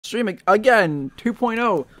streaming again,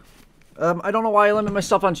 2.0. I don't know why I limit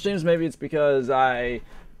myself on streams. Maybe it's because I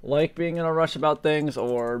like being in a rush about things,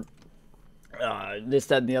 or this,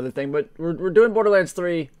 that, and the other thing. But we're doing Borderlands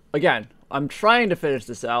 3 again. I'm trying to finish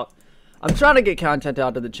this out. I'm trying to get content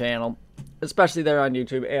out to the channel, especially there on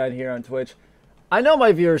YouTube and here on Twitch. I know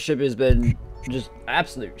my viewership has been just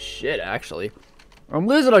absolute shit, actually. I'm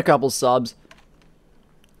losing a couple subs.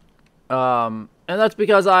 And that's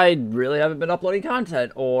because I really haven't been uploading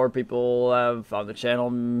content, or people have found the channel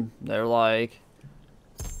and they're like,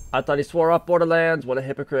 I thought he swore off Borderlands, what a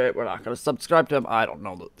hypocrite, we're not going to subscribe to him. I don't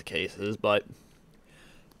know what the case is, but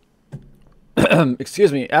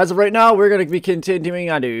excuse me, as of right now, we're going to be continuing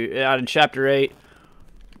on Chapter 8.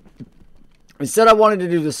 Instead, I wanted to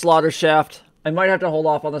do the Slaughter Shaft. I might have to hold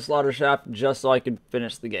off on the Slaughter Shaft just so I can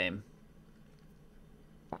finish the game.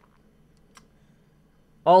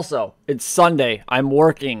 Also, it's Sunday. I'm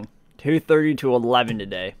working 2:30 to 11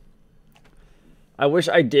 today. I wish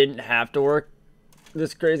I didn't have to work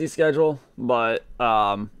this crazy schedule, but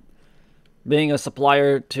being a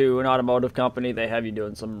supplier to an automotive company, they have you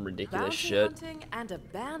doing some ridiculous shit. Hunting and a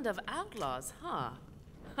band of outlaws, huh?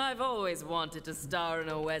 I've always wanted to star in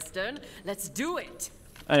a western. Let's do it.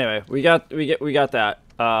 Anyway, we got that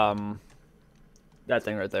that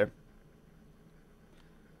thing right there.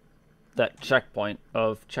 That checkpoint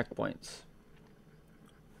of checkpoints.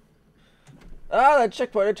 Ah, that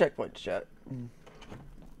checkpoint of checkpoints, chat.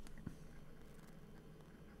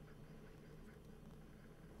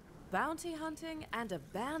 Bounty hunting and a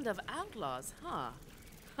band of outlaws, huh?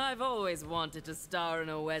 I've always wanted to star in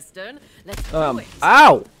a western. Let's do it.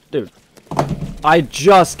 Ow! Dude. I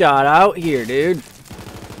just got out here, dude.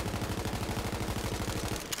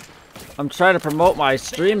 I'm trying to promote my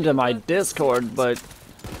stream to my Discord, but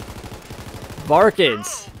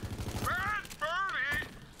Barkids.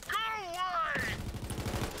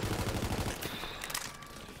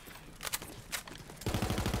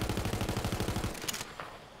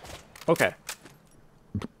 Okay.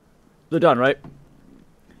 They're done, right?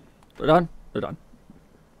 They're done? They're done.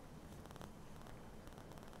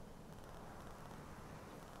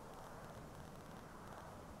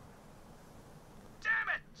 Damn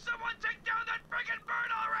it! Someone take down that friggin'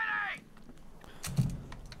 bird already!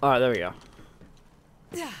 Alright, there we go.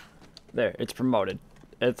 There, it's promoted.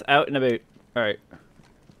 It's out and about. Alright.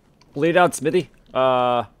 Bleed out, Smithy.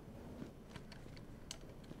 Hold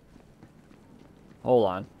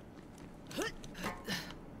on.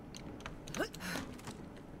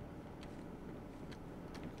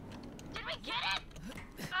 Did we get it?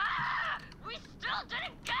 Ah! We still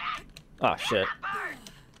didn't get it! Oh, shit. Bird!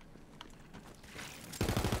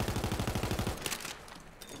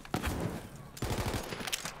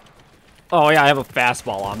 Oh, yeah, I have a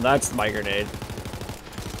fastball on. That's my grenade.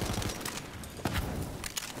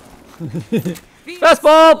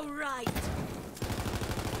 Fastball! Right.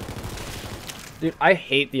 Dude, I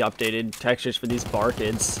hate the updated textures for these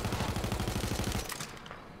Barkids.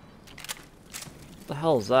 What the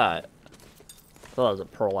hell is that? I thought it was a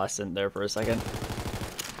pearlescent there for a second.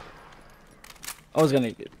 I was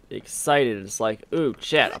gonna get excited. It's like, ooh,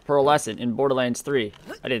 chat, a pearlescent in Borderlands 3.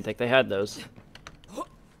 I didn't think they had those.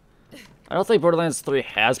 I don't think Borderlands 3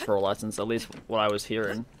 has pearlescents, at least what I was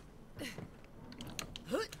hearing.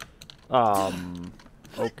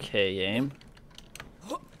 Okay, game.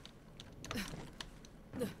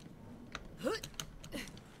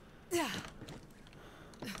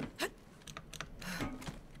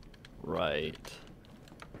 Right.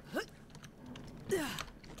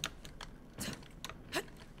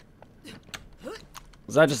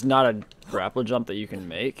 Is that just not a grapple jump that you can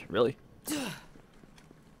make? Really? You're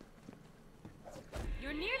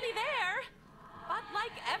nearly there. But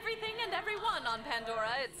like everything and everyone on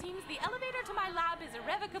Pandora, it seems the elevator to my lab is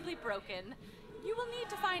irrevocably broken. You will need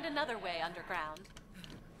to find another way underground.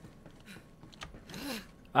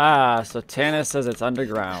 Ah, so Tannis says it's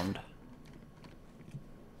underground.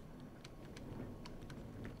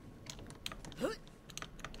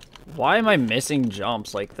 Why am I missing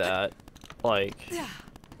jumps like that? Like,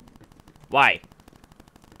 why?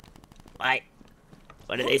 Why?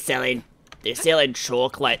 What are they selling? They're selling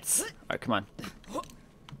chocolates. Alright, come on.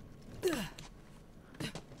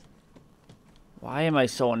 Why am I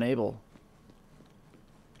so unable?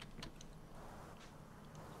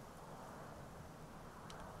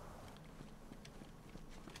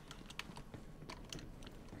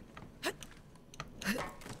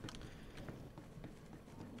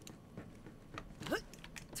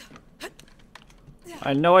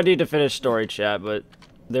 I know I need to finish story chat, but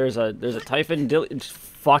there's a Typhon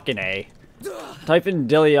fucking A. Typhon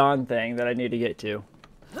Dillion thing that I need to get to.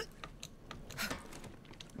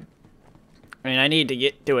 I mean, I need to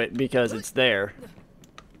get to it because it's there.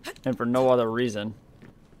 And for no other reason.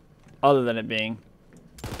 Other than it being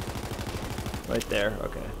right there.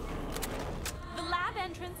 Okay. The lab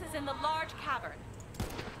entrance is in the large cavern.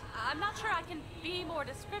 I'm not sure I can be more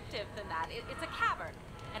descriptive than that. It's a cavern,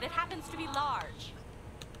 and it happens to be large.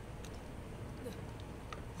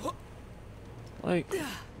 Like...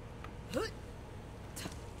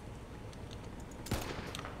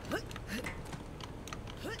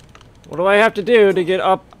 What do I have to do to get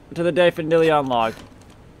up to the Defendilion log?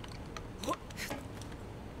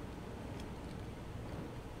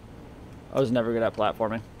 I was never good at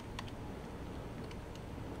platforming.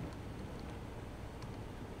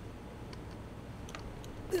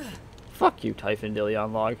 Fuck you, Typhon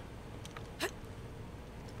log.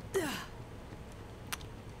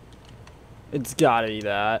 It's gotta be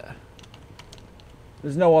that.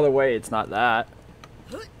 There's no other way it's not that.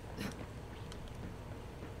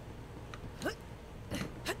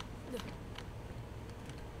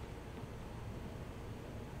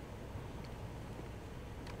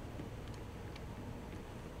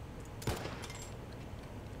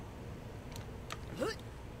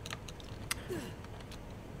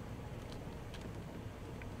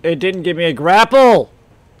 It didn't give me a grapple!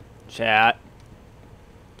 Chat.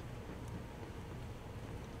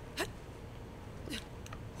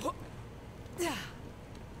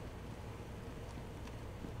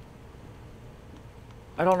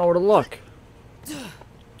 I don't know where to look.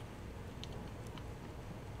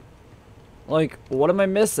 Like, what am I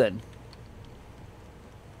missing?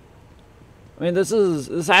 I mean, this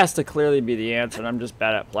has to clearly be the answer, and I'm just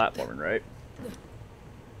bad at platforming, right?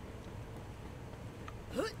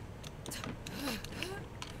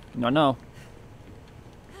 No.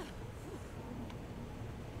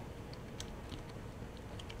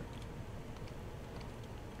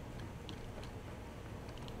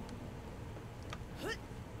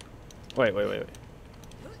 Wait.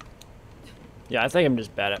 Yeah, I think I'm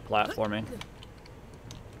just bad at platforming.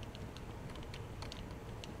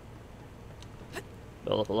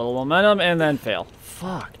 Build up a little momentum and then fail.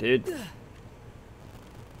 Fuck, dude.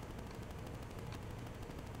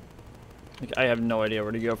 Like, I have no idea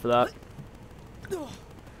where to go for that.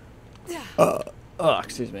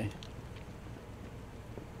 Excuse me.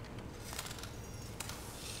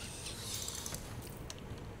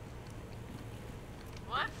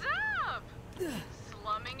 What's up?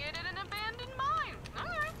 Slumming it in an abandoned mine.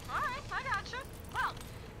 Alright, I gotcha. Well,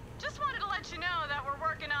 just wanted to let you know that we're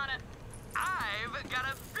working on it. I've got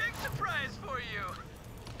a big surprise for you.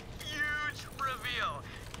 Huge reveal.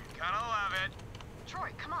 You're gonna love it. Troy,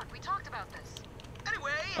 come on, we talked about this.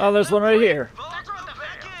 Anyway, Oh, there's one right here. That's what the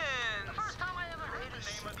Beckins. The first time I ever heard the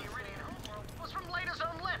name of the Iridian homeworld was from Lada's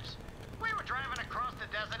own lips. We were driving across the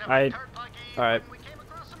desert of Turtbucky when we came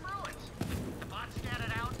across some ruins. The bot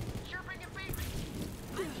scattered out, chirping and beeping.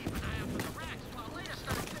 I keep an eye out for the wrecks while Lada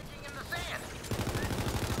started digging in the sand.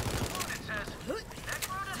 It says, that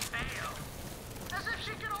grew to fail. As if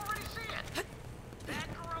she could already see it. That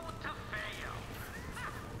grew to fail.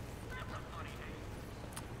 That's a funny name.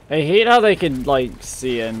 I hate how they can, like,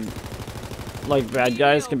 see and, like, bad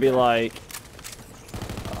guys can be like,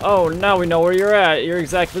 oh, now we know where you're at, your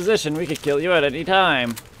exact position, we could kill you at any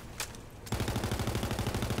time.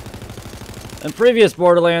 In previous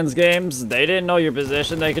Borderlands games, they didn't know your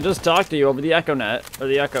position, they could just talk to you over the Echo Net, or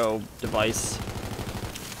the Echo device.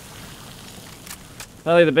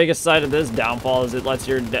 Probably the biggest side of this downfall is it lets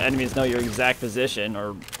your enemies know your exact position,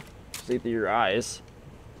 or see through your eyes.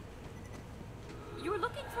 You're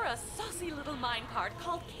looking for a saucy little minecart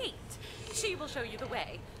called Kate. She will show you the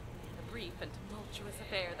way. A brief and tumultuous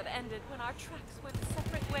affair that ended when our tracks went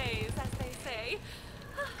separate ways, as they say.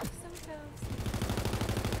 So it goes.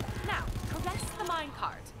 Now, caress the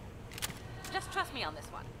minecart. Just trust me on this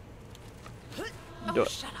one. Oh,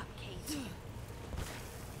 shut up, Kate.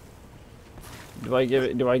 Do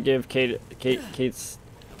I give Kate's...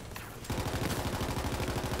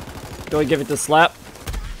 Do I give it the slap?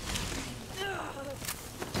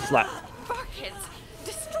 Slap. Barkids!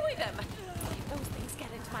 Destroy them! If those things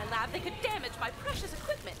get into my lab, they could damage my precious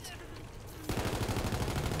equipment.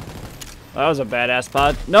 That was a badass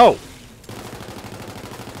pod. No!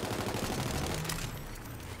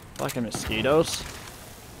 Fucking mosquitoes.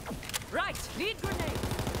 Right, need grenades.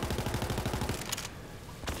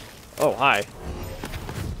 Oh, hi.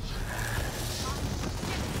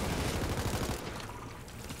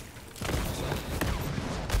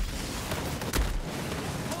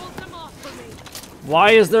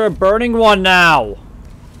 Why is there a burning one now?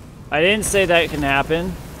 I didn't say that can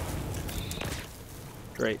happen.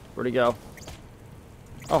 Great. Where'd he go?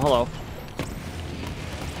 Oh, hello.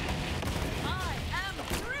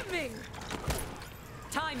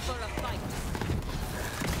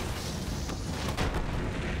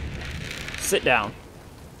 sit down.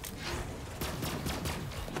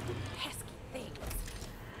 Pesky things.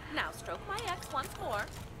 Now stroke my ex once more.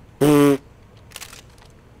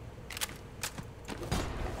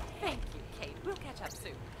 Thank you, Kate. We'll catch up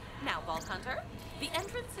soon. Now, Vault Hunter, the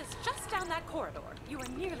entrance is just down that corridor. You are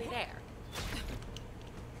nearly there.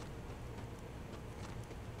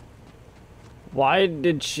 Why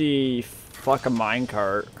did she fuck a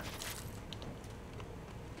minecart?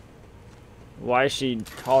 Why is she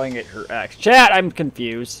calling it her ex? Chat, I'm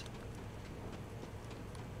confused.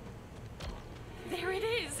 There it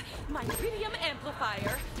is! My iridium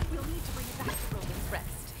amplifier. We'll need to bring it back to Roland's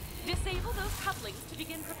Rest. Disable those couplings to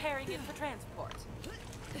begin preparing it for transport.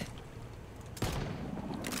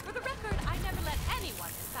 For the record, I never let anyone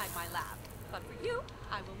inside my lab. But for you,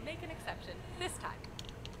 I will make an exception this time.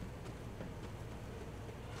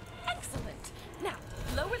 Excellent! Now,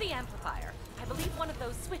 lower the amplifier. I believe one of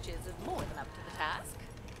those switches is more than up to the task.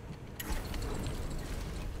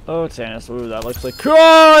 Oh, Tannis, ooh, that looks like cool!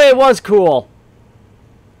 It was cool!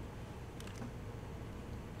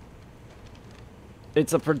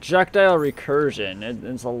 It's a projectile recursion.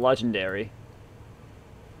 It's a legendary.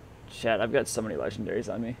 Chat, I've got so many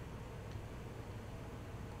legendaries on me.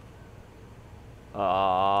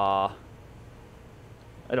 I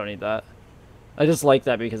don't need that. I just like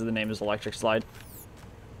that because the name is Electric Slide.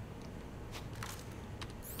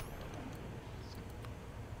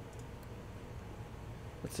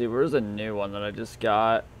 Let's see, where's a new one that I just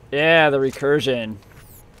got? Yeah, the recursion.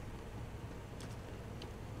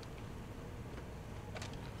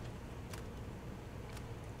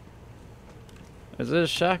 Is it a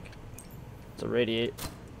shack? It's a radiate.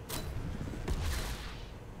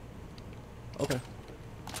 Okay.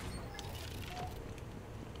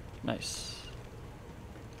 Nice.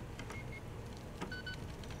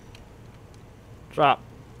 Drop.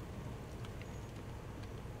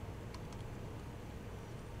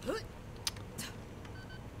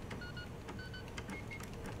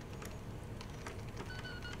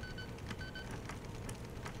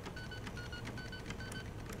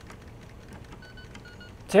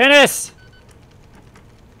 Tennis!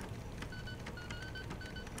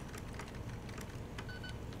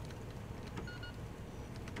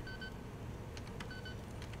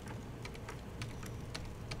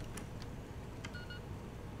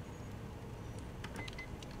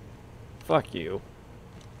 Fuck you.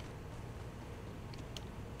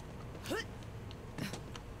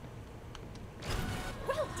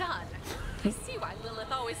 Well done! I see why Lilith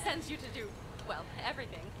always sends you to do, well,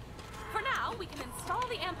 everything. For now, we can install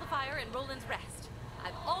the amplifier in Roland's Rest.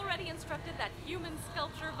 I've already instructed that human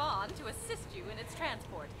sculpture Vaughn to assist you in its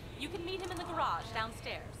transport. You can meet him in the garage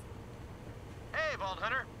downstairs. Hey, Vault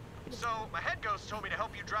Hunter. So, my head ghost told me to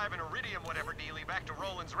help you drive an iridium whatever dealie back to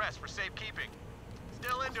Roland's Rest for safekeeping.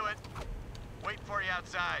 Still into it. Waiting for you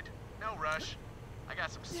outside. No rush. I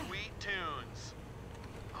got some sweet tunes.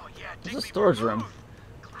 Oh yeah, dig There's a me storage for room. Move.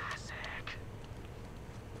 Classic.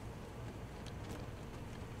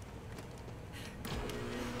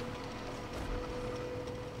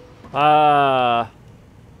 Uh-oh.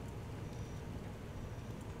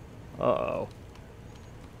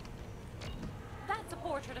 That's a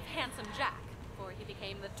portrait of Handsome Jack, before he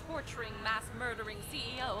became the torturing, mass-murdering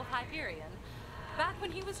CEO of Hyperion. Back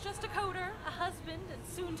when he was just a coder, a husband, and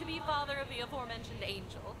soon-to-be father of the aforementioned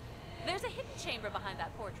Angel. There's a hidden chamber behind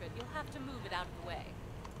that portrait. You'll have to move it out of the way.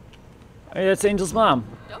 Hey, that's Angel's mom.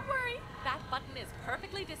 Don't worry, that button is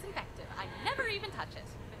perfectly disinfected. I never even touch it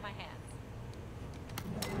with my hands.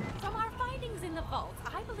 From our findings in the vault,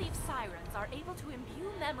 I believe sirens are able to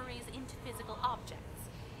imbue memories into physical objects.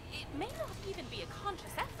 It may not even be a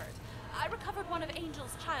conscious effort. I recovered one of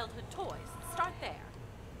Angel's childhood toys. Start there.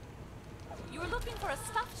 You're looking for a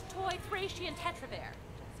stuffed toy Thracian Tetra Bear.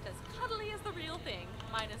 Just as cuddly as the real thing,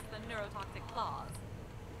 minus the neurotoxic claws.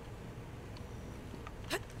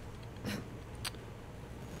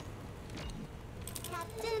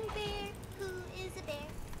 Captain Bear, who is a bear?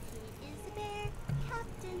 He is a bear,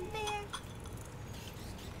 Captain Bear.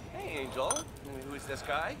 Hey, Angel. Who's this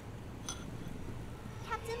guy?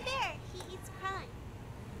 Captain Bear, he eats crime.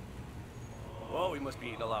 Whoa, he must be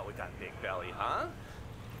eating a lot with that big belly, huh?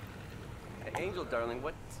 Hey, Angel, darling,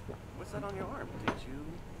 what's that on your arm? Did you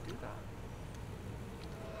do that?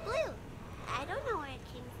 Blue. I don't know where it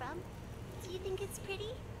came from. Do you think it's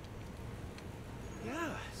pretty?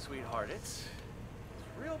 Yeah, sweetheart, it's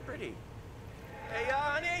real pretty. Hey,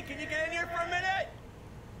 honey, can you get in here for a minute?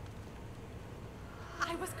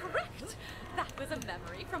 I was correct! That was a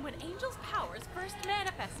memory from when Angel's powers first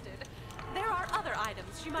manifested. There are other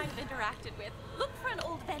items she might have interacted with. Look for an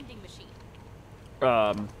old vending machine.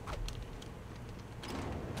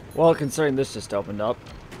 Well, considering this just opened up.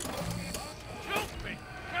 Stupid!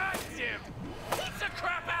 Goddamn! Piece of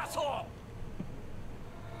crap asshole!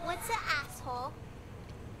 What's an asshole?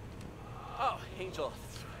 Oh, Angel.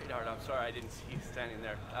 Sweetheart, I'm sorry I didn't see you standing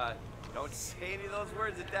there. Don't say any of those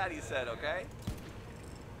words that Daddy said, okay?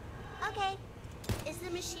 Okay. Is the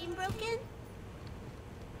machine broken?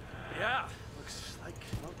 Yeah, looks like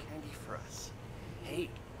no candy for us. Hey,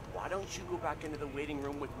 why don't you go back into the waiting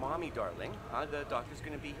room with Mommy, darling? The doctor's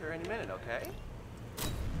gonna be here any minute, okay?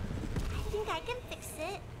 I think I can fix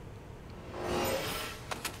it.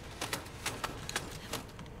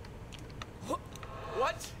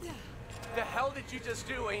 What? The hell did you just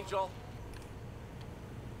do, Angel?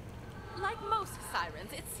 Like most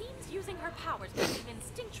sirens, it seems using her powers became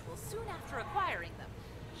instinctual soon after acquiring them.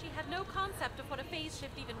 She had no concept of what a phase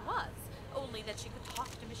shift even was, only that she could talk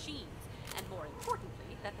to machines, and more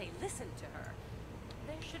importantly, that they listened to her.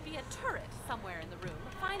 There should be a turret somewhere in the room.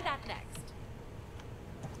 Find that next.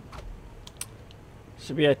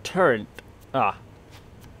 Should be a turret. Ah.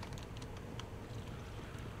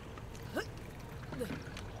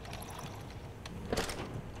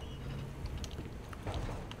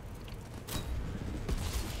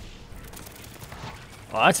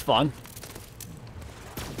 Well, that's fun.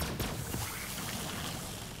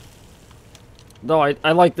 Though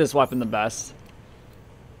I like this weapon the best.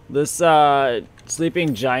 This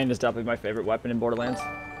sleeping giant is definitely my favorite weapon in Borderlands.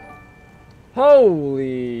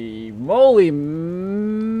 Holy moly,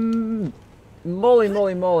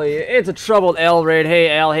 moly. It's a troubled L raid. Hey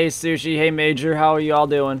Al, hey Sushi, hey Major, how are you all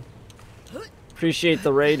doing? Appreciate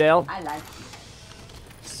the raid, Al. I like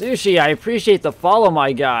Sushi, I appreciate the follow,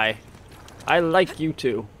 my guy. I like you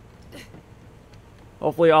too.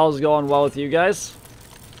 Hopefully all is going well with you guys.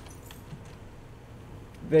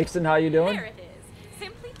 Vixen, how you doing? There it is.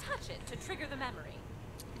 Simply touch it to trigger the memory.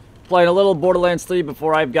 Playing a little Borderlands 3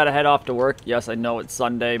 before I've got to head off to work. Yes, I know it's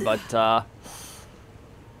Sunday, but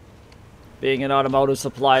being an automotive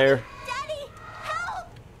supplier Daddy, help!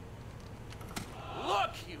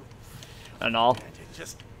 Look, you... and all.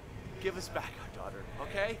 Just give us back our daughter,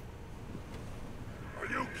 okay? Are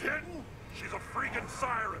you kidding? She's a freaking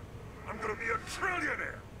siren. I'm gonna be a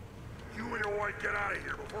trillionaire. You and your wife get out of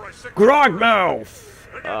here before I sick. Grogmouth!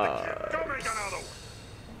 Get the kid. Go make another one.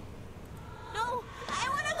 No, I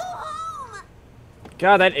want to go home.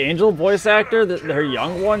 God, that Angel voice actor, her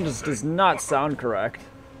young one, just does not sound correct.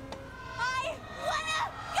 I want to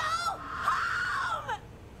go home.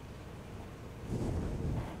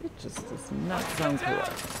 It just does not sound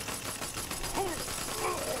correct.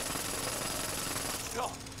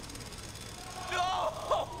 No! No!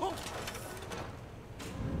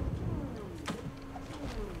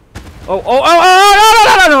 Oh,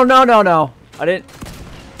 no. I didn't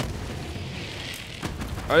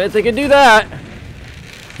think I'd do that.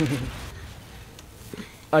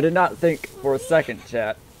 I did not think for a second,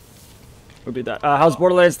 chat. Would be that. How's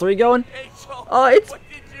Borderlands 3 going?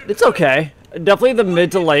 It's okay. Definitely the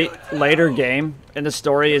mid to later game, and the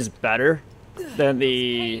story is better than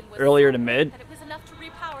the earlier to mid. That it was enough to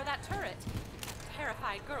repower that turret.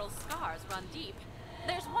 Terrified girl's scars run deep.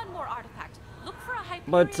 There's one more artifact. Look for a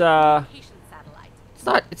Hyperion communication satellite.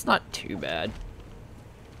 It's not too bad.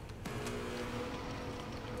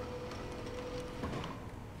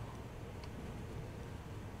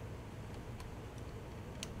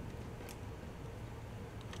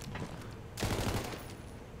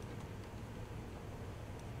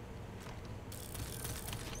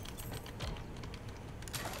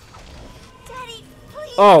 Daddy,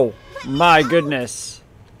 please. Oh my goodness.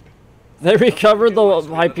 They recovered the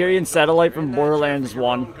Hyperion satellite from Borderlands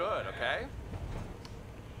 1. Good, okay?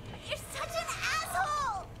 You're such an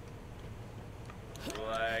asshole.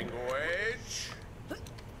 Language.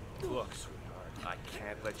 Look, sweetheart, I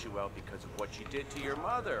can't let you out because of what you did to your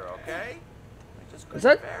mother, okay? I just Is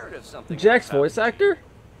that couldn't bear it if something Jack's else happened. voice actor?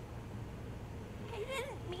 I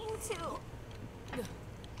didn't mean to.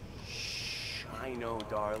 Shh, I know,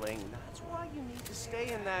 darling. That's why you need to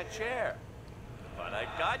stay in that chair. But I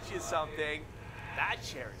got you something. That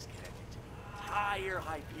chair is connected to the entire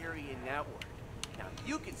Hyperion network. Now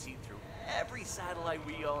you can see through every satellite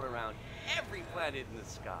we own around every planet in the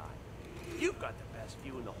sky. You've got the best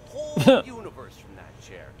view in the whole universe from that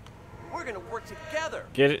chair. We're gonna work together.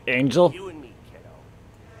 Get it, Angel? You and me, kiddo.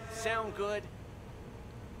 Sound good?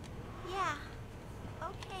 Yeah.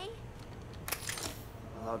 Okay.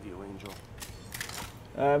 I love you, Angel.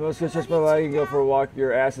 Most good just my you can go for a walk.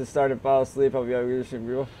 Your ass is starting to fall asleep. I'll be out here soon,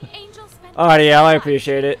 bro. Angel spent Alrighty, Al, I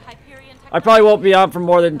appreciate it. Hyperion I probably won't be on for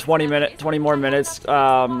more than 20 more minutes.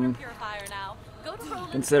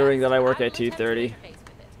 Considering that I work at 2:30.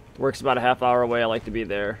 Work's about a half hour away. I like to be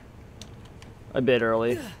there. a bit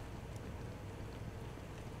early.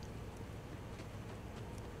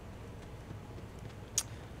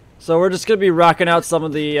 So we're just gonna be rocking out some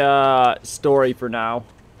of the story for now.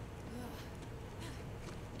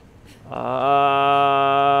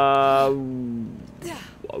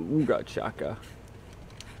 Ooga chaka.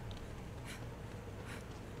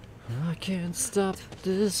 I can't stop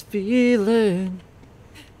this feeling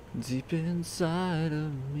deep inside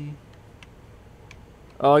of me.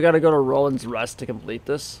 Oh, I gotta go to Roland's Rest to complete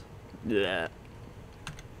this. Yeah.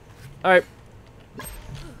 Alright.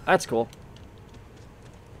 That's cool.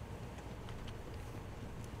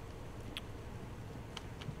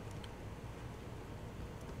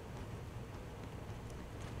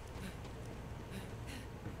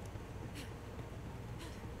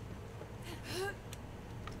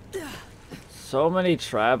 So many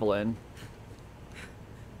traveling.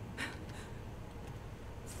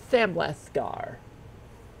 Sam Lascar.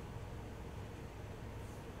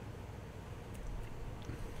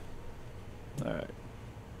 Alright.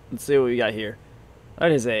 Let's see what we got here.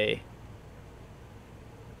 That is a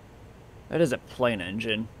plane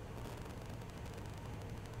engine.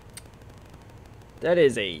 That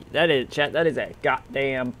is a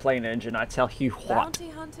goddamn plane engine, I tell you what.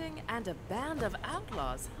 Bounty hunting and a band of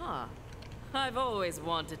outlaws, huh? I've always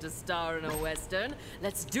wanted to star in a Western.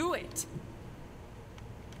 Let's do it!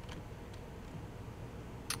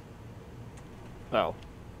 Oh.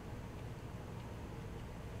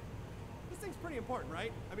 This thing's pretty important,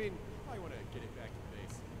 right? I mean, probably want to get it back to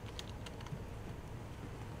base.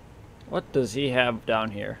 What does he have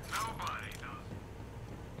down here?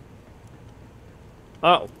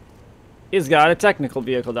 Oh. He's got a technical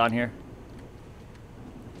vehicle down here.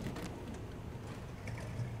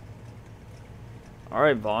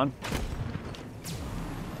 Alright, Vaughn.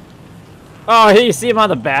 Oh, you see him on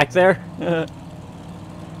the back there?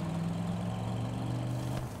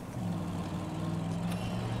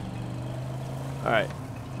 Alright.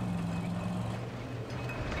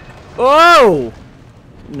 Oh!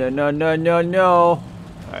 No, no, no, no, no.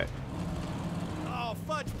 Alright. Oh,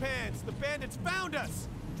 fudge pants! The bandits found us!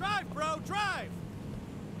 Drive, bro, drive!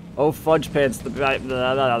 Oh, fudge pants. The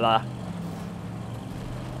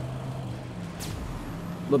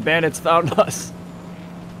bandits found us.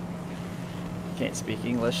 Can't speak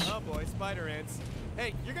English. Oh boy, spider ants.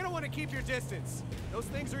 Hey, you're gonna want to keep your distance. Those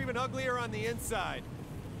things are even uglier on the inside.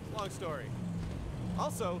 Long story.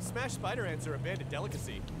 Also, smashed spider ants are a bandit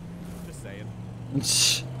delicacy. Just saying.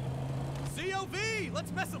 COV!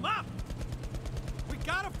 Let's mess them up! We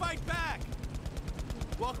gotta fight back!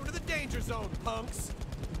 Welcome to the danger zone, punks!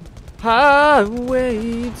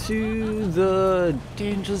 Highway to the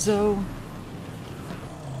danger zone.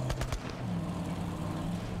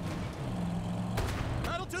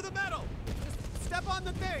 Pedal to the metal! Just step on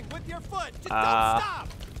the thing with your foot! Just don't stop!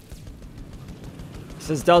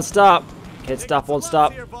 Says don't stop. Can't stop, won't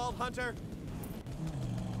stop. Here, Vault Hunter.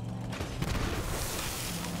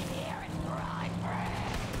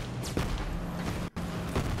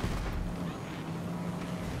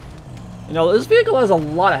 You know, this vehicle has a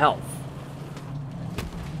lot of health.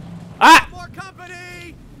 Ah! More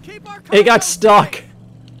company! Keep our company. It got stuck.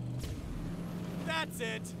 That's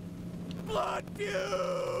it. Blood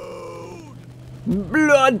feud!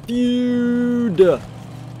 Blood feud. They're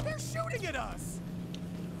shooting at us.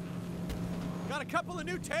 Got a couple of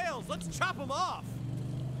new tails. Let's chop them off.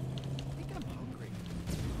 I think I'm hungry.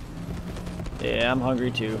 Yeah, I'm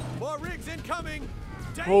hungry too. More rigs incoming.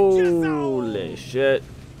 Danger Holy zone. shit.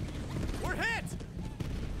 We're hit.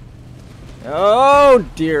 Oh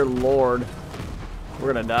dear lord.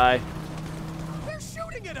 We're gonna die. They're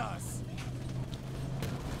shooting at us.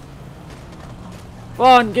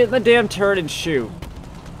 Vaughn, get in the damn turret and shoot.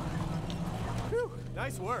 Whew,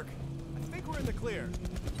 nice work. I think we're in the clear.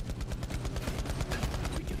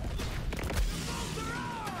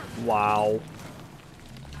 Wow.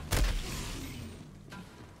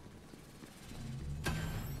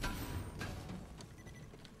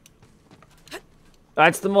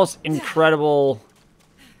 That's the most incredible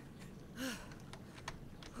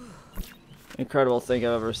thing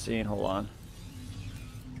I've ever seen. Hold on.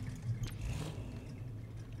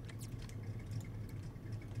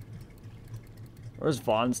 Where's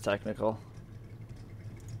Vaughn's technical?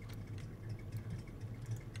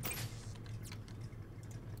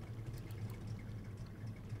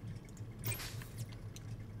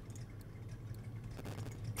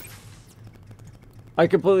 I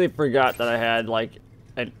completely forgot that I had, like,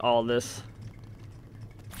 all this.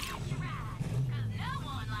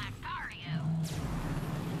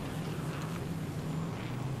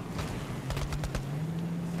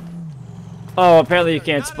 Oh, apparently you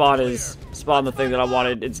can't spot his spawn the thing that I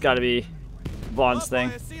wanted. It's got to be Vaughn's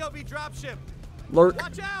thing. Lurk.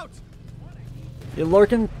 Watch out! You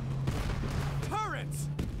lurking? Turrets!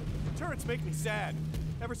 Turrets make me sad.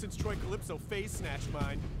 Ever since Troy Calypso face snatched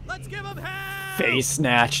mine. Let's give him hell! Face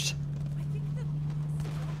snatched.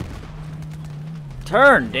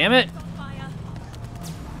 Turn, damn it!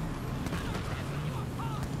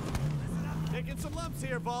 Taking some lumps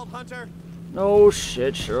here, Vault Hunter. No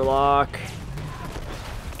shit, Sherlock.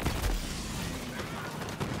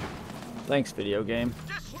 Thanks, video game.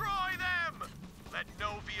 Destroy them! Let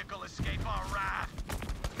no vehicle escape our wrath.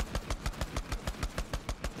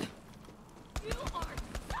 You are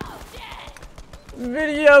so dead!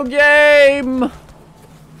 Video game!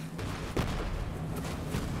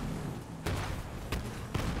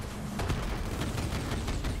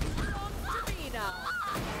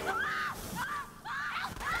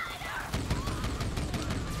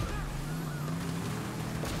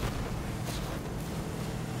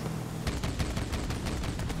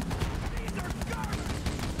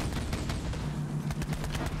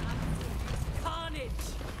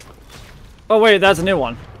 Oh wait, that's a new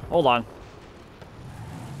one. Hold on.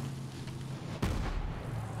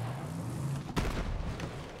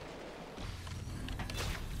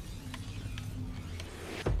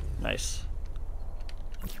 Nice.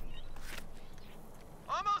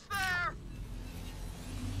 Almost there.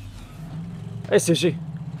 Hey, Sushi.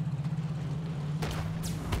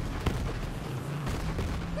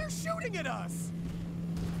 They're shooting at us.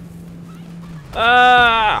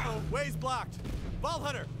 Ah! Oh, way's blocked. Vault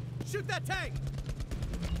Hunter, shoot that tank.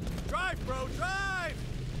 Drive, bro, drive.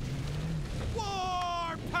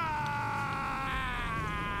 Warpath.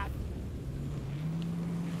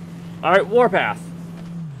 All right, Warpath.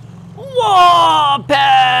 Warpath.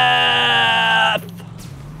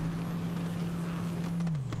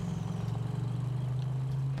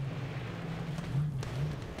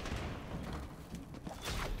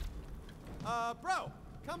 Bro,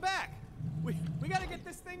 come back. We gotta get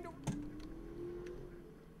this thing to.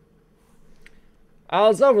 I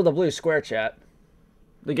was over the blue square chat.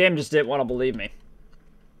 The game just didn't want to believe me.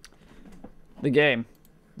 The game.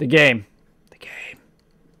 The game. The game.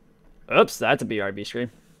 Oops, that's a BRB screen.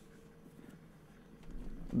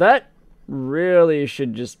 That really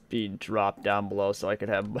should just be dropped down below so I could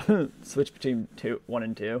have switch between 1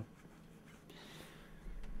 and 2.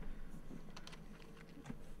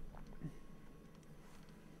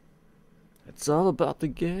 It's all about the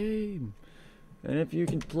game. And if you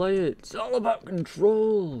can play it, it's all about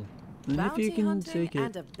control. And Bounty if you can hunting take it.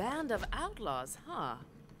 and a band of outlaws, huh?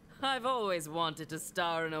 I've always wanted to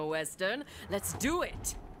star in a Western. Let's do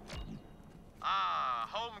it! Ah,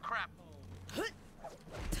 home crap.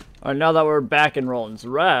 Alright, now that we're back in Roland's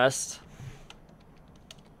Rest,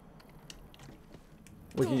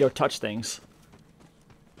 we can go touch things.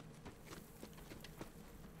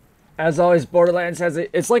 As always, Borderlands has it.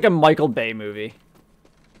 It's like a Michael Bay movie.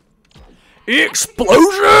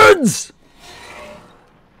 Explosions!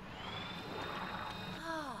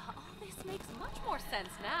 All this makes much more sense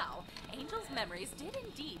now. Angel's memories did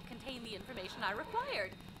indeed contain the information I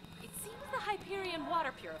required. It seems the Hyperion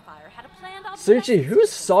water purifier had a planned observation. Suchi, whose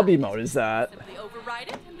sub emote is that? Simply override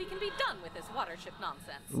it, and we can be done with this watership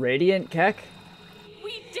nonsense. Radiant Keck?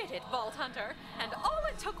 We did it, Vault Hunter, and all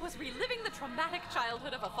it took was reliving the traumatic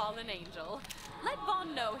childhood of a fallen angel. Let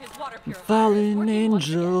Vaughn know his water purifier is Fallen working once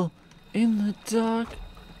again. angel in the dark.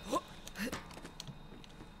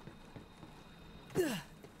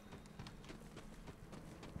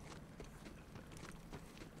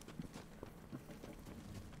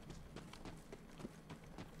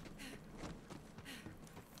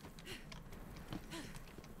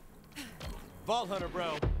 Vault Hunter,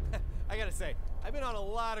 bro. I gotta say, I've been on a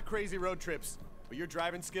lot of crazy road trips, but your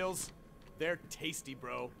driving skills, they're tasty,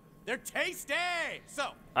 bro. They're tasty!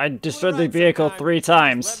 So, I wanna destroyed the ride vehicle sometime, 3 just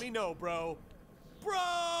times. Let me know, bro.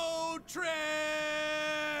 Bro trip!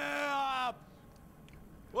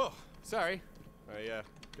 Whoa, sorry. I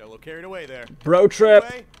got a little carried away there. Bro trip.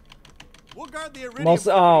 Anyway, we'll guard the Iridium Most,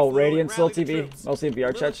 property oh, flow Radiant and Soul rally the TV. troops. Mostly a VR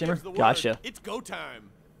Little chat streamer. gives the word. Gotcha. It's go time.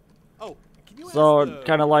 Oh, can you So, ask the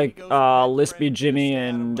kind of like amigos and Lispy friends to Jimmy stay out of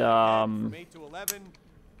and my head from 8 to 11?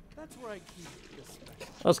 That's where I keep the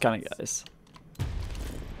special. those kind of guys.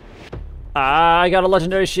 I got a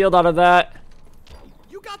legendary shield out of that.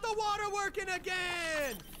 You got the water working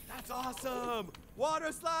again! That's awesome!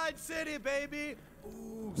 Water Slide City, baby!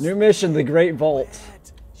 Ooh, New mission, the Great Vault.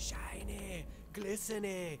 wet, shiny,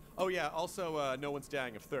 glistening. Oh yeah, also no one's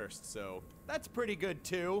dying of thirst, so that's pretty good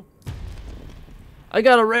too. I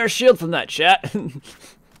got a rare shield from that chat.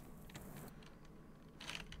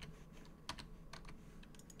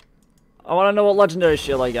 I want to know what legendary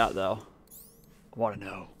shield I got, though. I want to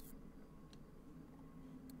know.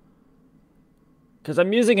 Because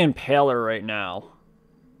I'm using Impaler right now.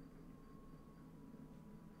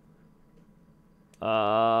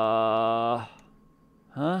 Huh?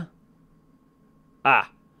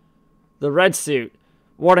 Ah. The red suit.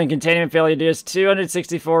 Warning, containment failure deals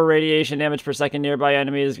 264 radiation damage per second nearby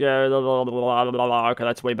enemies. Blah, blah, blah, blah, blah. Okay,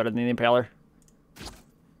 that's way better than the Impaler.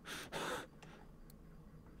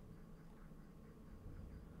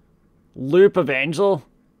 Loop of Angel.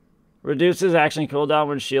 Reduces action cooldown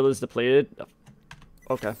when shield is depleted.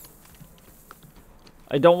 Okay.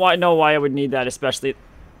 I don't know why I would need that, especially...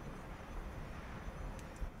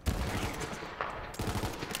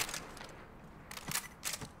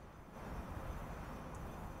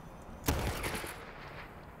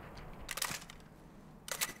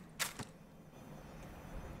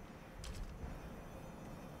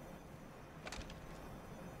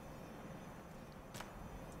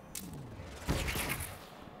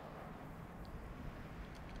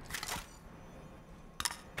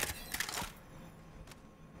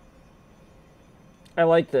 I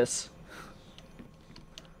like this.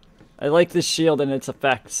 I like this shield and its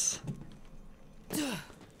effects.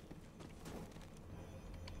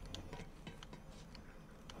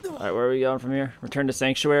 Alright, where are we going from here? Return to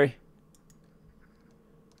Sanctuary?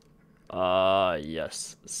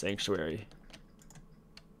 Yes. Sanctuary.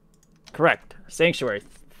 Correct. Sanctuary.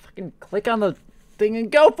 Fucking click on the thing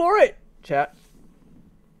and go for it! Chat.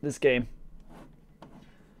 This game.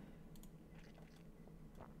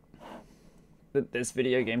 This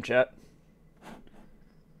video game chat.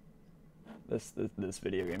 This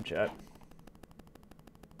video game chat.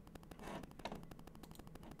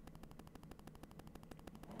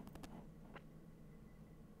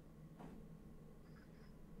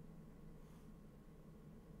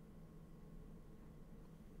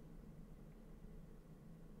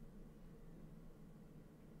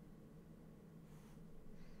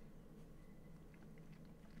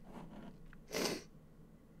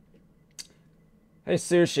 Hey,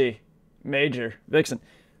 Sushi, Major, Vixen.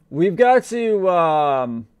 We've got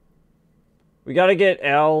to, we got to get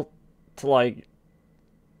L to, like,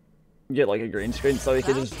 get, like, a green screen so he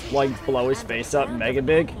can just, like, blow his face up mega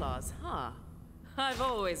big. I've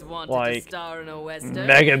always wanted like, to star in a Western.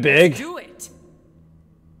 Mega big. Let's do it.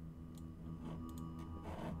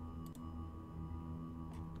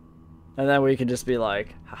 And then we can just be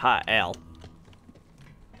like, haha, L.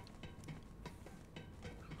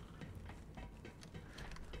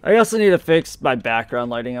 I also need to fix my background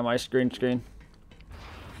lighting on my screen.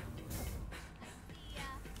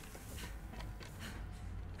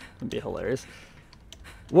 Would be hilarious.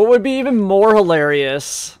 What would be even more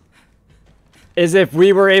hilarious is if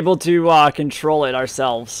we were able to control it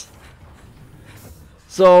ourselves.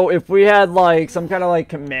 So if we had like some kind of like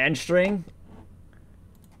command string,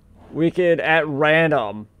 we could at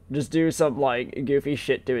random just do some like goofy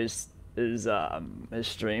shit to his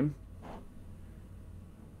stream.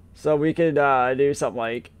 So we could do something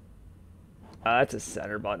like, that's a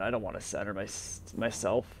center button. I don't want to center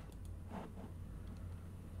myself.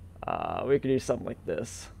 We could do something like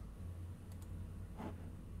this.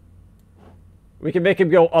 We can make him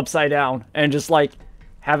go upside down and just like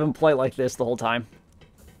have him play like this the whole time.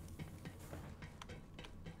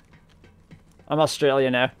 I'm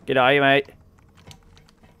Australian now. Get out of here, mate.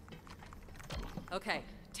 Okay,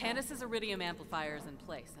 Tannis' iridium amplifier is in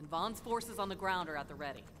place, and Vaughn's forces on the ground are at the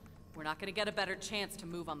ready. We're not gonna get a better chance to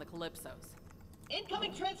move on the Calypsos.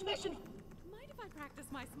 Incoming transmission! Mind if I practice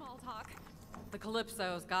my small talk? The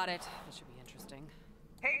Calypsos, got it. This should be interesting.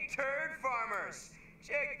 Hey, turd farmers!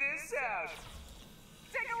 Check this out!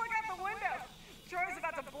 Take a look out the window! Troy's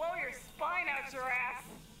about to blow your spine out your ass!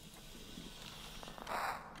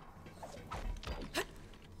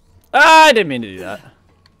 Ah, I didn't mean to do that.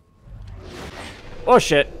 Oh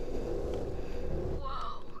shit.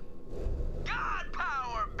 Whoa. God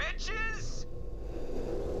power, bitches!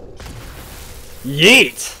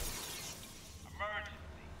 Yeet!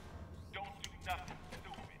 Emergency. Don't do nothing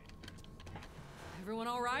stupid. Everyone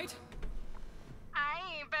all right?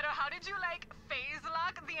 Aye, but how did you, like, phase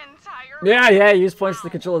lock the entire... Yeah, use points to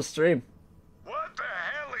control the stream. What the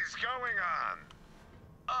hell is going on?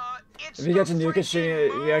 It's If you get to the nuke a stream,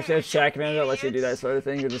 freaking you actually have moon, chat commands that lets you do that sort of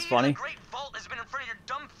thing, The which is key to funny. the Great Vault has been in front of your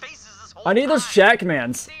dumb faces this whole I need those time. chat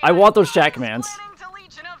commands. I want those chat commands.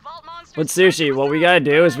 But Sushi, what we gotta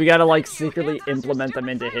do is we gotta like secretly implement them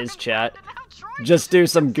into his chat. Just do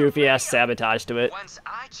some goofy ass sabotage to it. Once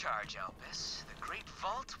I charge Opus, the Great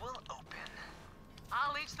Vault will open.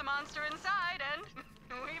 I'll leech the monster inside and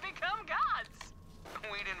we become gods.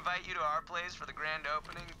 We'd invite you to our place for the grand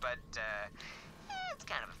opening, but, it's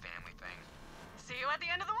kind of a family thing. See you at the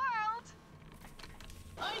end of the world!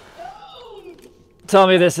 Tell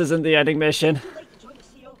me this isn't the ending mission.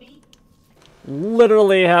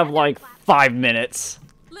 Literally have like 5 minutes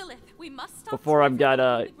Lilith, we must stop before I've got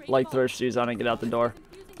light throw shoes on and get out the door.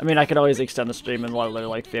 I mean, I could always extend the stream in literally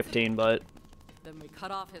like 15, but Then we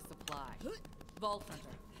cut off his supply. Vault Hunter,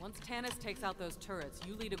 once Tannis takes out those turrets,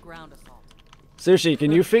 you lead a ground assault. Sushi,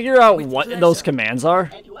 can you figure out what those commands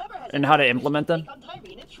are and how to implement them?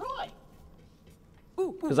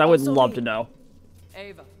 Because I would love to know.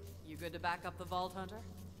 Ava, you good to back up the Vault Hunter?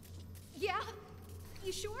 Yeah?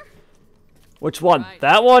 You sure? Which one? Right.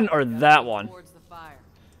 That one or Gotta that move one? towards the fire.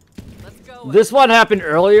 Let's go. This one happened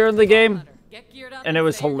earlier in the game, Hunter, get geared up and it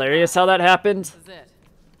was say hilarious goodbye. how that happened. This is it.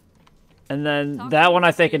 And then that one,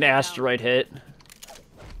 I think an asteroid hit.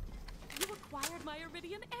 You acquired my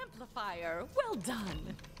Iridian amplifier. Well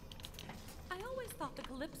done. I always thought the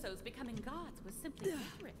Calypsos becoming gods was simply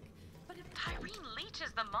rhetoric. But if Tyrene Leach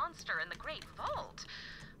is the monster in the Great Vault,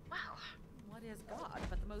 well, what is God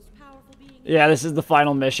but the most powerful being? Yeah, this is the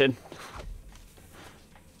final mission.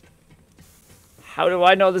 How do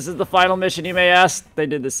I know this is the final mission, you may ask? They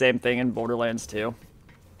did the same thing in Borderlands 2.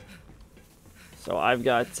 So I've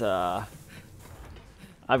got a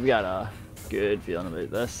good feeling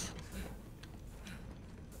about this.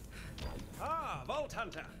 Ah, Vault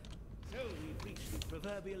Hunter. So we've reached the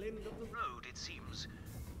proverbial end of the Road, it seems.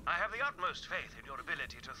 I have the utmost faith in your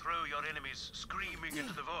ability to throw your enemies screaming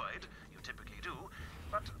into the void. You typically do.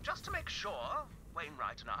 But just to make sure,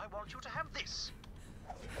 Wainwright and I want you to have this.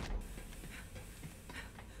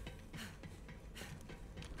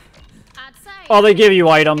 I'd say. Oh, they give you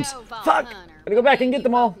items. Go, Vault Fuck! Hunter. Gotta go back and get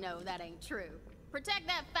them all. No, that ain't true. Protect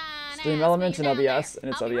that fine Stream ass elements when and you're down OBS, there.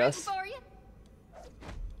 and it's I'll be rooting OBS. for you.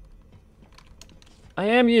 I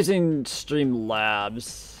am using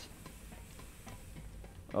Streamlabs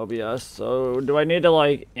OBS, so do I need to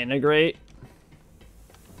like integrate?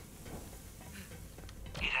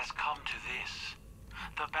 It has come to this.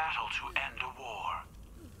 The battle to end a war.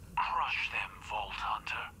 Crush them, Vault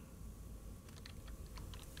Hunter.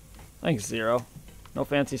 Thanks, Zero. No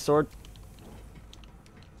fancy sword.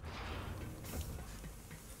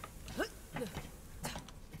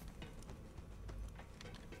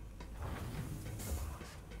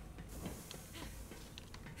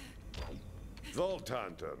 Vault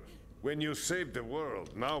Hunter, when you saved the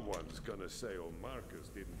world, no one's gonna say, oh, Marcus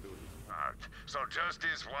didn't do his part. So just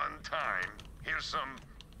this one time, here's some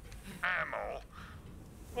ammo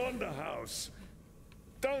on the house.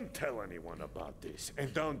 Don't tell anyone about this,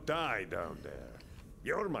 and don't die down there.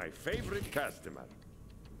 You're my favorite customer.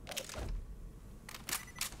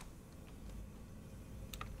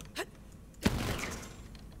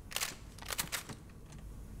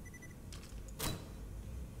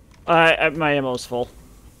 My ammo's full.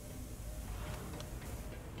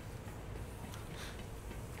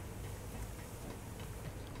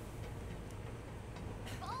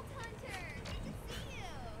 Vault Hunter, good to see you.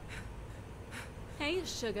 Hey,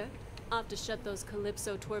 Sugar. Off to shut those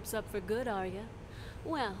Calypso twerps up for good, are ya?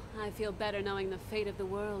 Well, I feel better knowing the fate of the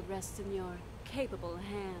world rests in your capable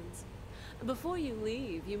hands. Before you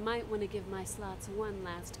leave, you might want to give my slots one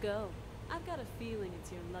last go. I've got a feeling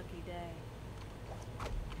it's your lucky day.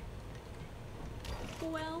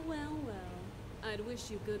 Well, well, well. I'd wish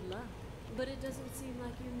you good luck, but it doesn't seem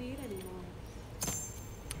like you need any more.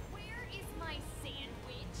 Where is my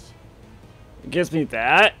sandwich? It gives me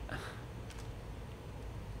that?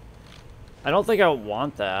 I don't think I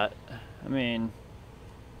want that. I mean,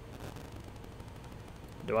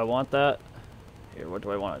 do I want that? Here, what do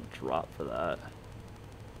I want to drop for that?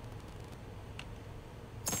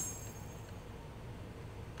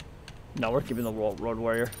 No, we're keeping the Road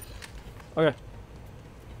Warrior. Okay.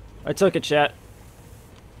 I took it, chat.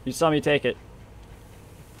 You saw me take it.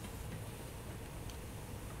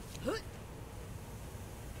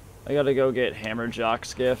 I gotta go get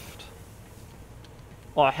Hammerjock's gift.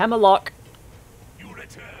 Oh, Hammerlock. You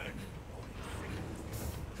return.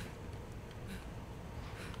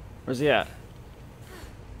 Where's he at?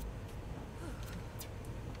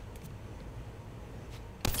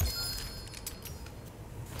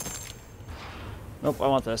 Nope, I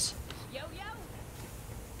want this. Yo, yo.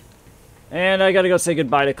 And I gotta go say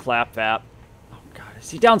goodbye to Clapfap. Oh god,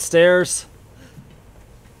 is he downstairs?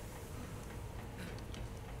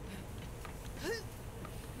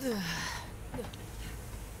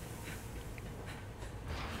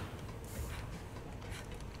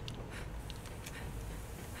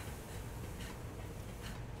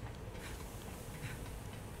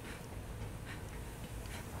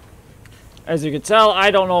 As you can tell,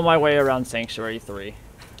 I don't know my way around Sanctuary 3.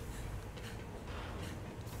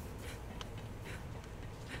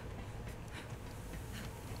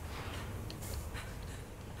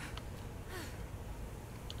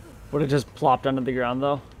 Would it just plopped onto the ground,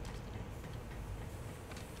 though?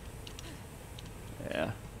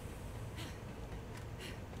 Yeah.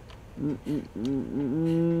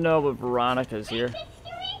 No, but Veronica's here.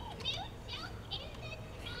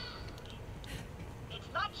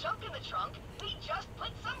 It's not junk in the trunk. We just put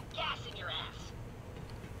some gas in your ass.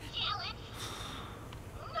 Jealous?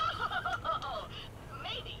 No!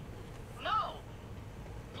 Maybe. No!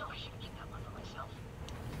 No, I should keep that one for myself.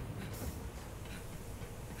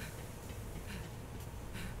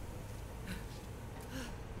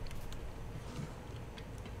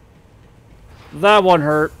 That one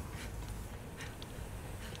hurt.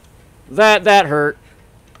 That hurt.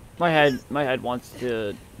 My head wants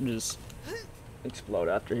to just explode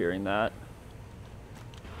after hearing that.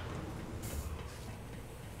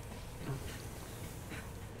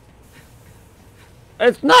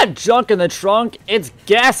 It's not junk in the trunk, it's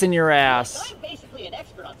gas in your ass. I'm basically an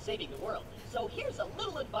expert on saving the world, so here's a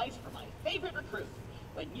little advice for my favorite recruit.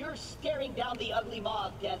 When you're staring down the ugly maw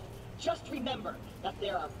of death, just remember that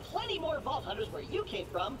there are plenty more Vault Hunters where you came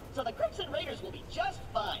from, so the Crimson Raiders will be just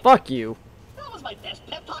fine. Fuck you. That was my best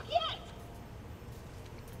pep talk yet!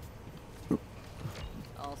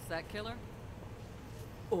 All set, killer?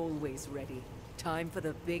 Always ready. Time for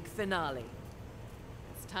the big finale.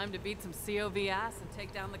 It's time to beat some COV ass and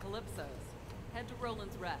take down the Calypsos. Head to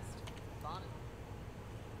Roland's Rest. Bonnet.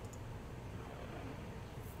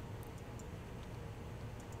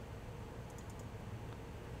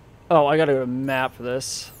 Oh, I gotta go to map for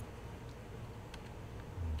this.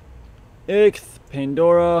 Ixth,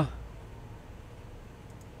 Pandora.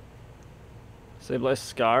 Sable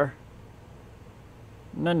Scar.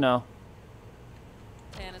 No.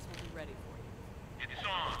 Tannis will be ready for you. It's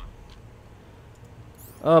on.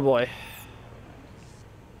 Oh boy.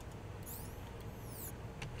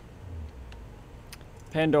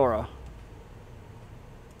 Pandora.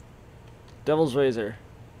 Devil's Razor.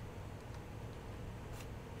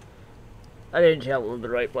 I didn't travel to the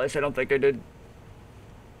right place. I don't think I did.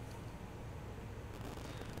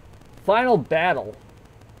 Final battle.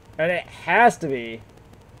 And it has to be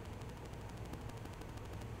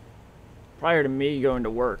prior to me going to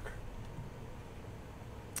work.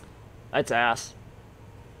 That's ass.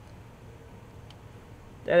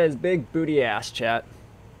 That is big booty ass, chat.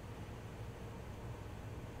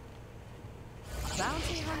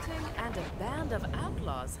 Bounty hunting and a band of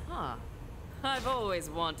outlaws, huh? I've always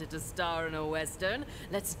wanted to star in a Western.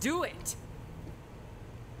 Let's do it!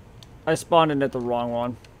 I spawned in at the wrong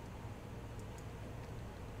one.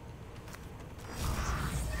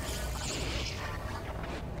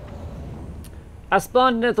 I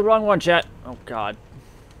spawned in at the wrong one, chat. Oh, God.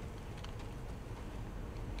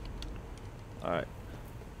 Alright.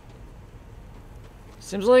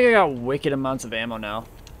 Seems like I got wicked amounts of ammo now.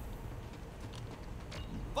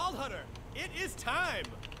 Vault Hunter, it is time!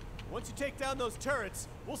 Once you take down those turrets,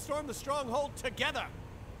 we'll storm the stronghold together!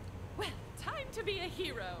 Well, time to be a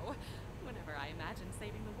hero. Whenever I imagined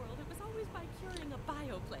saving the world, it was always by curing a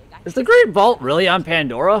bioplague. Is the Great Vault really on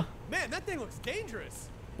Pandora? Man, that thing looks dangerous!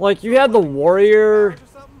 Like, you had the Warrior,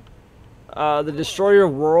 the Destroyer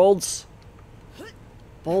of Worlds,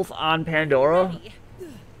 both on Pandora?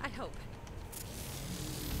 I hope.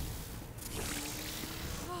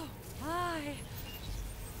 Oh, my.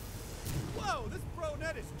 Whoa, this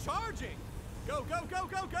Bronet is charging! Go, go, go,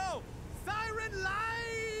 go, go! Siren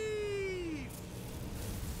Life!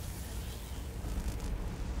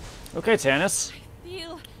 Okay, Tannis. I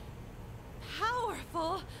feel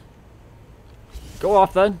powerful. Go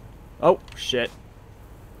off then. Oh, shit.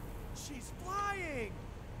 She's flying!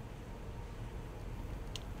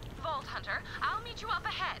 Vault Hunter, I'll meet you up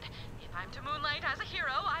ahead. If I'm to moonlight as a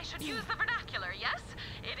hero, I should use the vernacular, yes?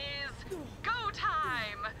 It is go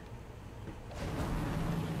time!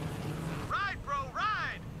 Ride, bro,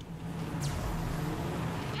 ride!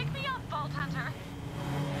 Pick me up, Vault Hunter.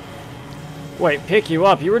 Wait, pick you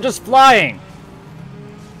up? You were just flying!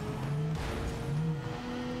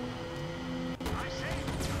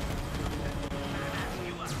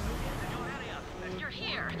 You're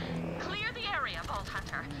here. Clear the area, Vault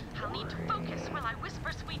Hunter. I'll need to focus while I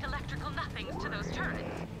whisper sweet electrical nothings to those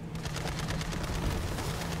turrets.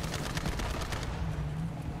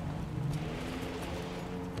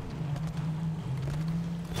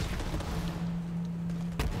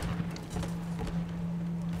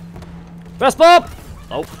 Best bump!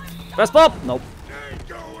 Nope. Best bump! Nope.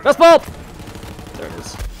 Best bump! There it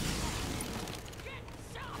is.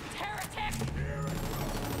 Heretic!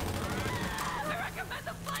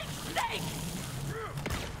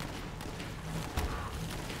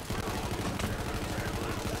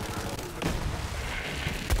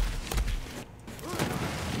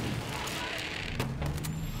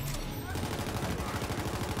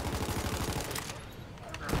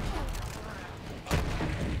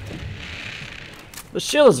 The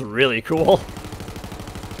shield is really cool.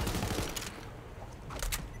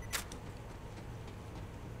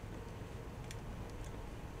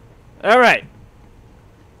 Alright.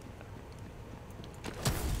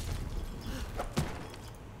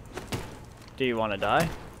 Do you want to die?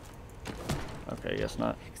 Okay, I guess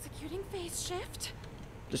not. Executing phase shift.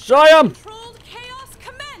 Destroy him! Controlled chaos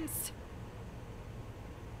commence.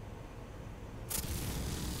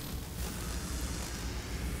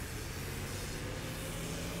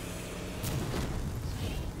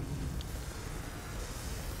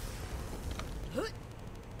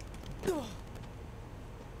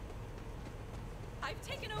 I've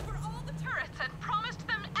taken over all the turrets and promised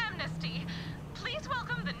them amnesty. Please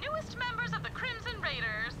welcome the newest members of the Crimson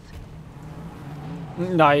Raiders.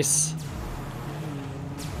 Nice.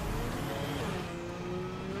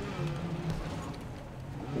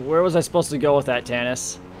 Where was I supposed to go with that,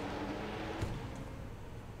 Tannis?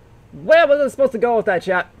 Where was I supposed to go with that,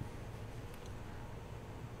 chat?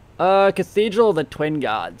 Cathedral of the Twin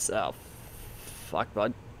Gods. Oh, fuck,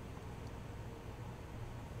 bud.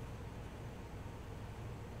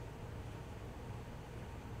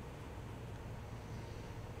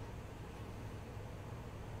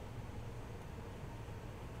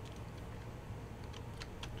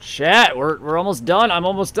 Chat, we're almost done. I'm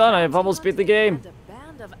almost done. I've almost beat the game. A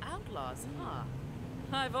band of outlaws, huh?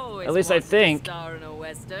 I've always At least I wanted to think. star in a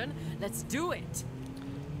western. Let's do it.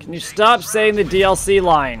 Can you stop saying the DLC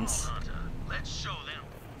lines? Let's show them.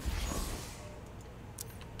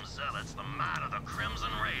 Zealots, the might of the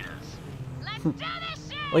Crimson Raiders. Let's do this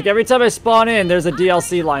shit! Like every time I spawn in, there's a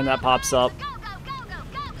DLC line that pops up. Go, go, go, go,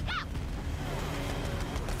 go, go, go!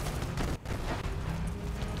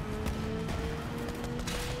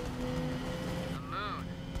 The moon.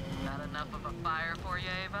 Not enough of a fire for you,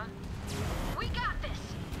 Ava? We got this!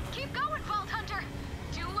 Keep going, Vault Hunter!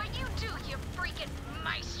 Do what you do, you freaking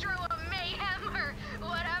maestro of mayhem or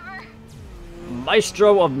whatever!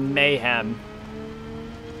 Maestro of Mayhem.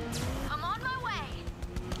 I'm on my way!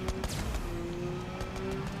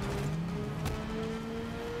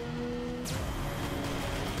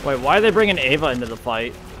 Wait, why are they bringing Ava into the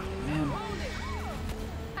fight? Man.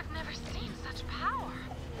 I've never seen such power.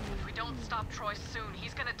 If we don't stop Troy soon,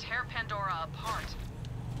 he's gonna tear Pandora apart.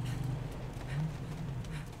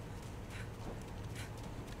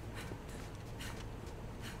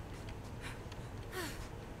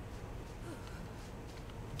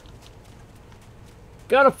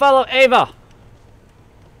 Gotta follow Ava!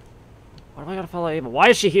 Why do I gotta follow Ava? Why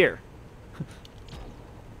is she here?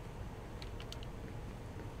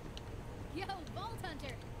 Yo, Vault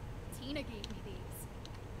Hunter! Tina gave me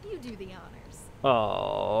these. You do the honors.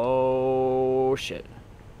 Oh, shit.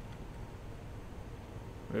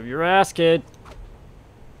 Move your ass, kid.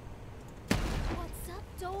 What's up,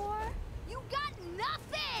 door? You got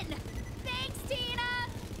nothing! Thanks, Tina!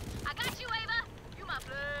 I got you, Ava! You my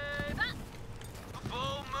flavor!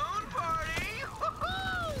 Full moon party!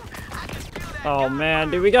 Woohoo! I can feel that. Oh, man.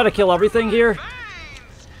 Dude, we gotta kill everything here.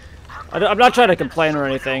 I'm not trying to complain or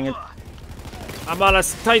anything. I'm on a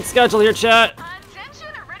tight schedule here, chat. Attention,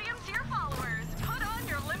 Iridium tier followers! Put on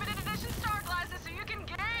your limited edition star glasses so you can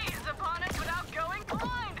gaze upon us without going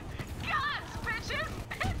blind! Guns, bitches!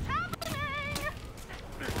 It's happening!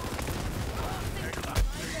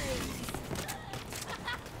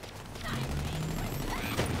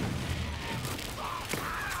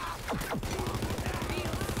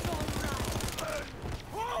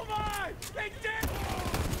 Oh my! They did!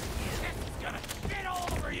 This is gonna shit all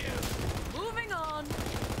over you! Moving on.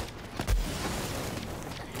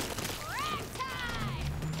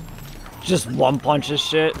 Just one punch this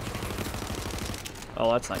shit.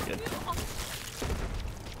 Oh, that's not good.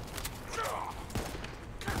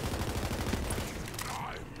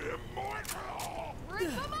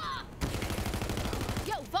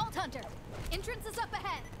 Yo, Vault Hunter! Entrance is up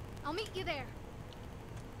ahead. I'll meet you there.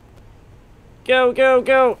 Go, go,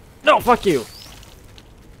 go! No, fuck you!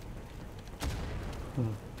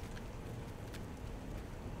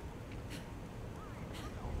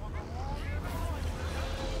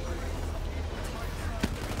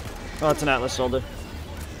 Oh, it's an Atlas shoulder.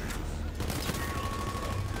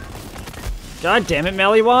 God damn it,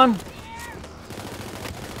 Meliwan!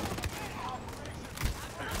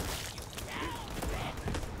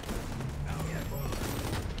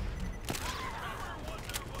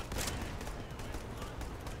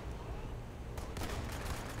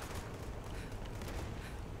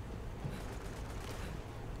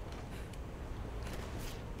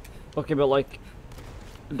 Okay, but like,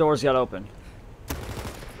 the doors got open.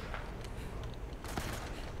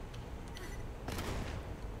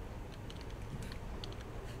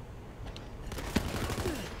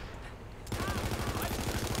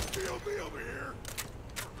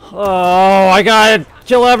 Oh, I gotta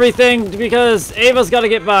kill everything because Ava's gotta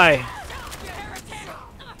get by.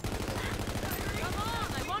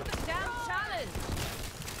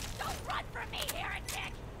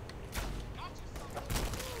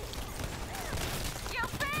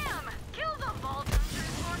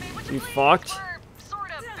 You fucked? We're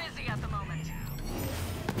sort of busy at the moment.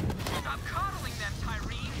 Stop coddling them,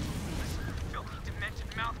 Tyreen. Filthy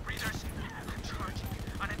demented mouth breathers. I'm charging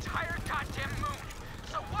an entire goddamn moon.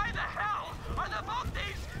 So why the hell are the Vault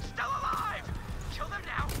Thieves still alive? Kill them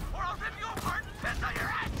now, or I'll rip you apart and piss on your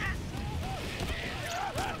ashes!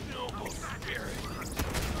 Noble spirit.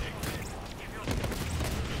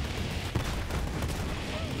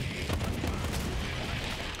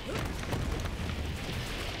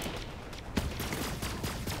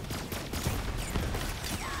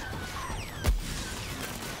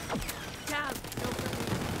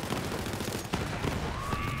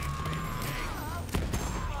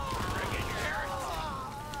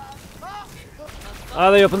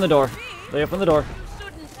 Oh, they opened the door. They opened the door.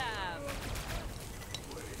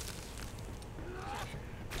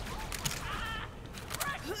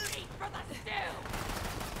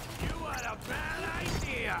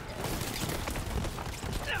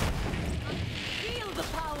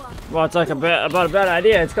 Well, it's like about a bad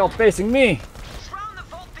idea. It's called facing me. Drown the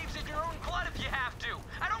Vault Thieves in your own blood if you have to.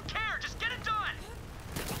 I don't care. Just get it done.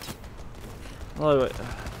 Oh, wait.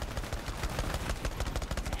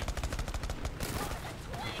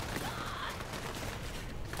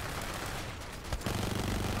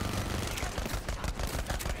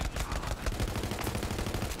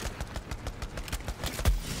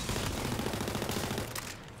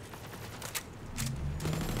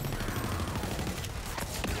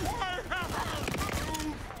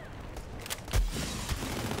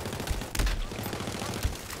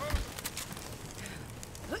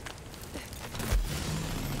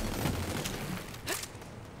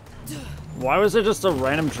 Why was there just a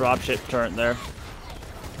random dropship turret there?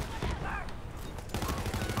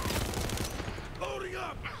 Loading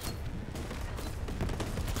up.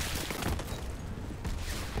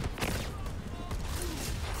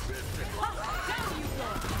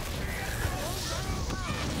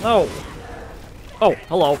 No. Oh,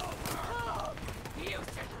 hello.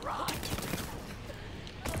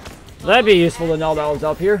 That'd be useful to know that was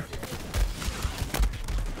up here.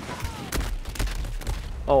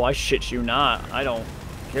 Oh, I shit you not. I don't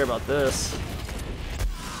care about this.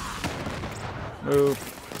 Move.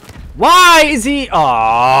 Why is he?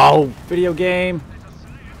 Oh, video game.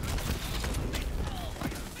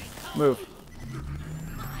 Move.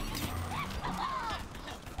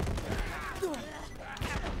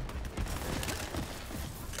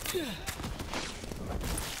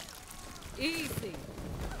 Easy.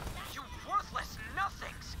 You worthless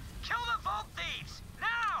nothings. Kill the Vault Thieves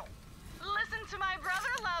now. Listen to my brother,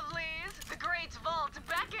 lovelies. The Great Vault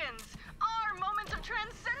beckons. Our moment of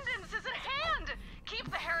transcendence is at hand. Keep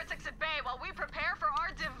the heretics at bay while we prepare for our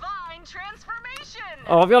divine transformation.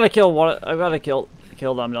 Oh, I've got to kill one. I've got to kill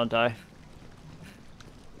them, don't I?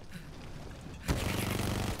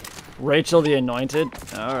 Rachel the Anointed.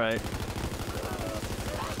 All right.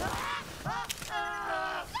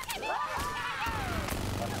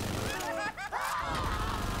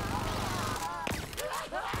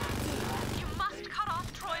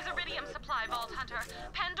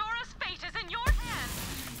 Pandora's fate is in your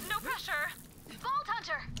hands. No pressure. Vault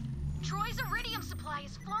Hunter! Troy's iridium supply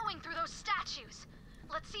is flowing through those statues.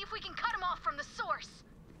 Let's see if we can cut them off from the source.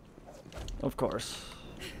 Of course.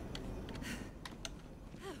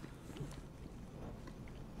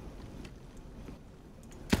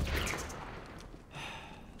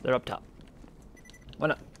 They're up top. Why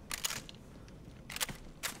not?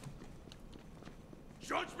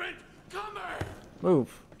 Judgment coming.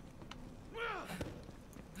 Move.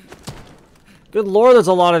 Good lord, there's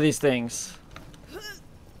a lot of these things.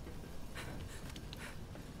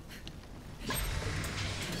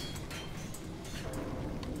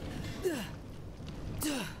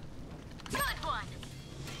 Good one.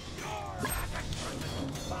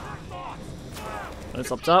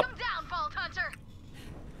 It's up top. Take 'em down, Vault Hunter.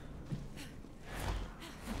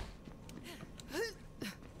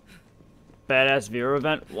 Badass viewer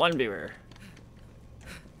event, 1 viewer.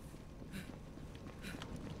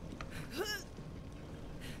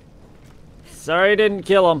 Sorry I didn't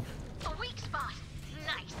kill him. A weak spot.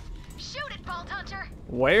 Nice. Shoot it, Vault Hunter.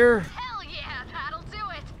 Where? Hell yeah, that'll do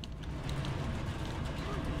it.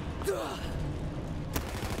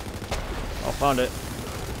 Oh, found it.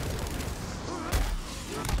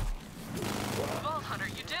 Vault Hunter,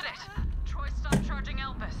 you did it. Troy stopped charging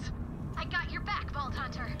Elvis. I got your back, Vault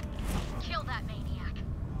Hunter. Kill that maniac.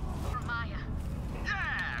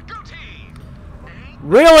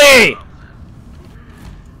 Really? That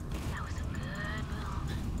was a good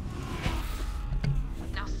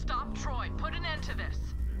move. Now stop, Troy. Put an end to this.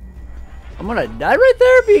 I'm gonna die right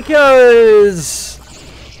there because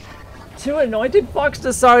 2 anointed fucks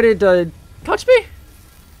decided to touch me?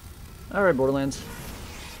 Alright, Borderlands.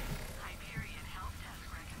 Hyperion Help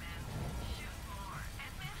Desk recommends shoot more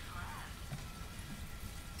and miss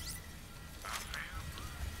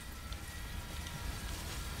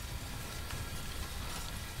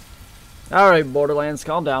less. Alright, Borderlands,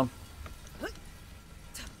 calm down.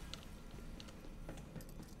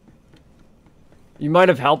 You might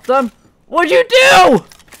have helped them? What'd you do?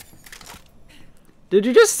 Did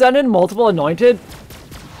you just send in multiple anointed?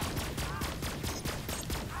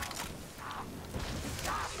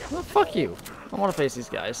 Well, fuck you. I don't want to face these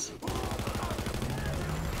guys.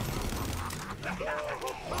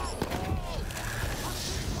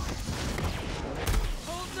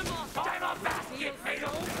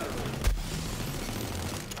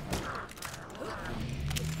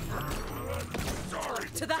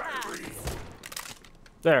 To the axe.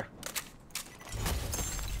 There.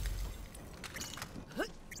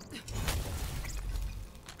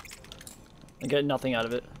 I get nothing out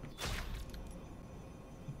of it.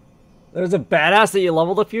 There's a badass that you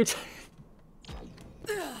leveled a few times.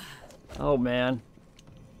 Oh man.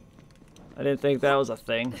 I didn't think that was a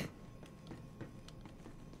thing.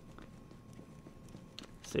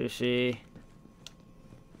 Sushi.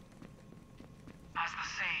 As the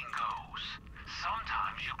saying goes,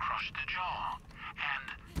 sometimes you crush the jaw,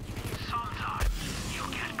 and sometimes you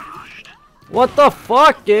get crushed. What the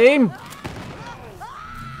fuck, game?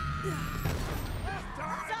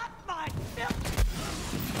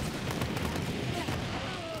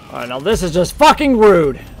 Alright, now this is just fucking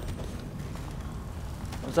rude.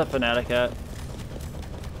 Where's that fanatic at?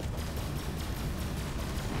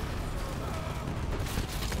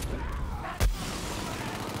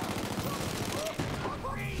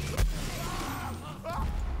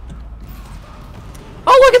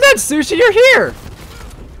 Oh, look at that, Sushi, you're here!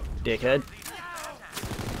 Dickhead.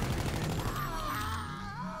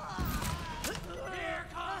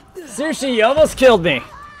 Sushi, you almost killed me.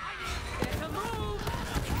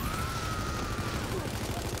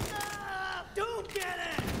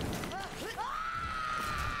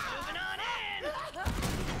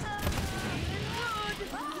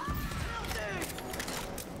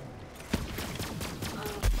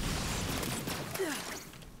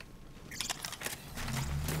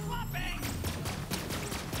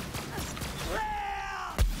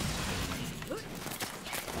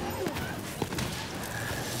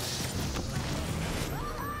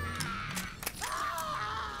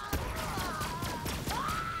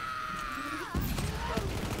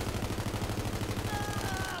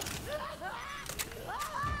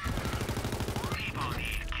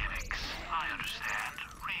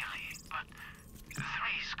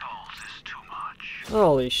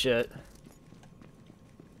 Holy shit.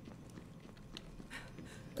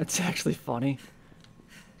 It's actually funny.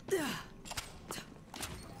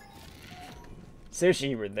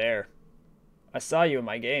 Sushi, you were there. I saw you in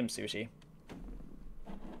my game, Sushi.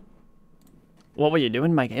 What were you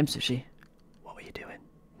doing in my game, Sushi? What were you doing?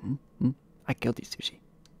 I killed you, Sushi.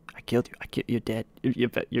 I killed you. You're dead. You're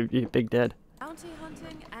big dead. Bounty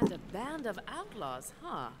hunting and a band of outlaws,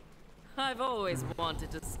 huh? I've always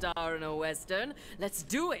wanted to star in a Western. Let's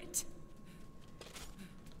do it!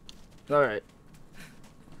 Alright.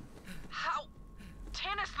 How?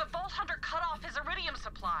 Tannis, the Vault Hunter cut off his iridium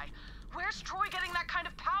supply. Where's Troy getting that kind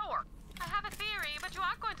of power? I have a theory, but you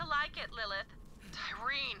aren't going to like it, Lilith.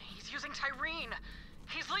 Tyreen. He's using Tyreen.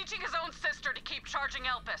 He's leeching his own sister to keep charging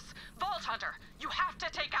Elpis. Vault Hunter, you have to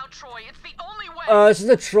take out Troy. It's the only way. This is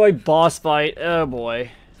a Troy boss fight. Oh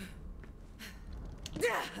boy.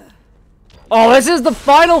 Oh, this is the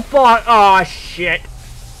final fight. Oh shit.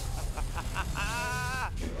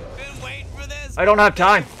 Been waiting for this. I don't have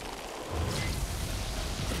time.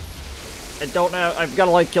 I don't have. I've got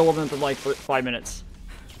to like kill him in like 5 minutes.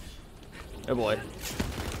 Oh boy.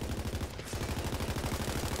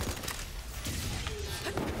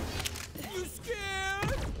 You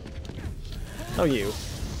scared? Oh you.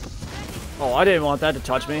 Oh, I didn't want that to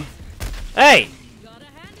touch me. Hey!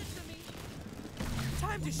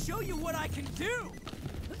 Time to show you what I can do.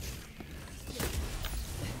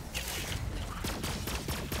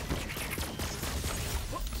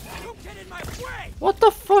 Don't get in my way. What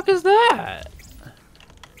the fuck is that?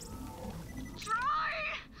 Troy!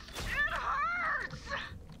 It hurts!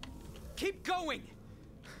 Keep going.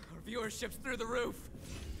 Our viewership's through the roof.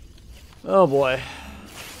 Oh boy.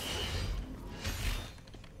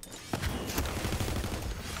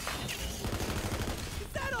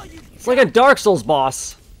 It's like a Dark Souls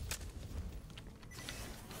boss.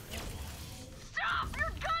 Stop! You're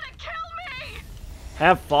gonna kill me!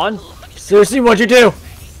 Have fun? Seriously, what'd you do?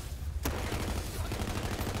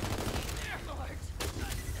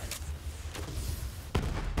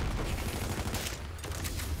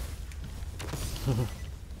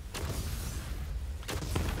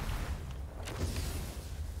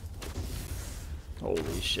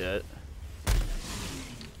 Holy shit.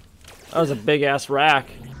 That was a big ass rack.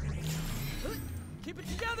 Keep it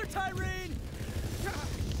together, Tyreen!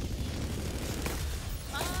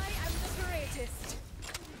 I am the greatest.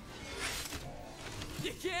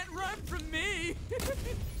 You can't run from me!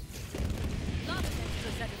 Not an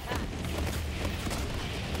extra set of hands.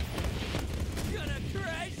 Gonna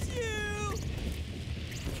crush you!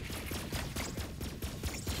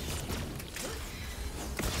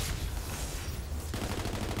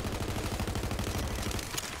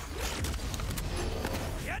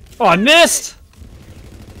 Oh, I missed!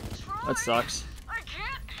 Troy, That sucks. I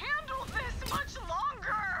can't handle this much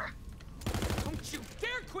longer! Don't you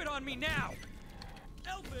dare quit on me now!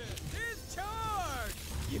 Elvis is charged!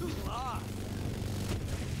 You lost!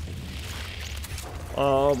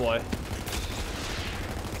 Oh boy.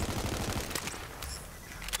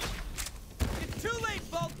 It's too late,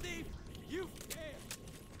 Vault Thief! You can't!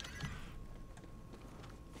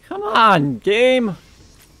 Come on, game!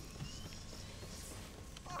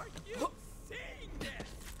 Are you seeing this?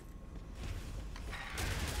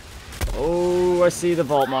 Oh, I see the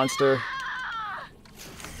vault monster.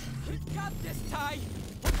 You've got this, Ty!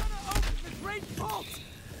 We're gonna open the great vault!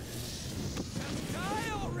 Just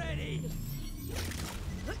die already!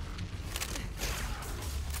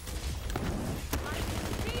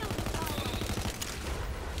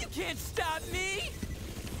 You can't stop me!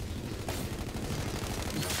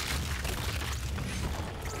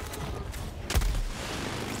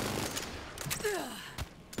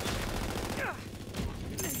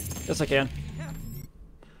 Yes, I can.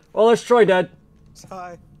 Well, there's Troy dead.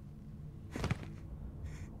 Ty.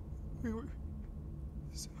 We were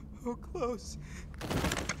so close.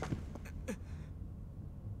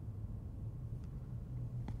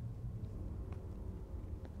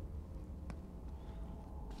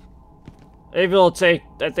 Ava will take,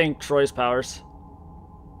 I think, Troy's powers.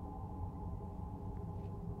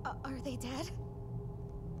 Are they dead?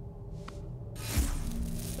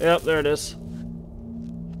 Yep, there it is.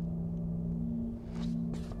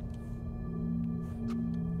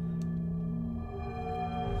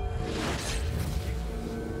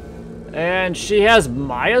 And she has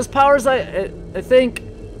Maya's powers, I think.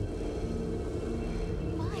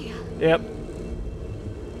 Maya. Yep.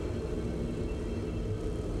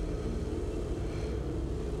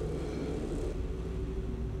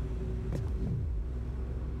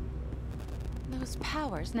 Those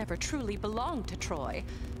powers never truly belonged to Troy.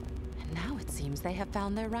 And now it seems they have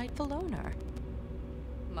found their rightful owner.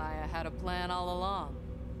 Maya had a plan all along.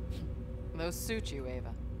 Those suit you,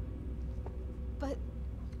 Ava. But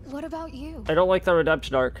what about you? I don't like the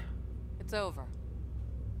redemption arc. It's over.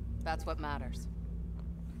 That's what matters.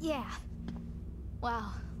 Yeah.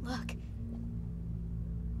 Wow, look.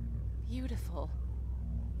 Beautiful.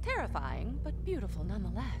 Terrifying, but beautiful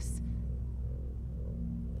nonetheless.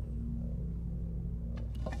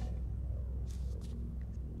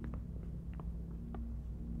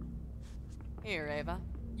 Here, Ava.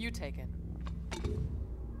 You take it.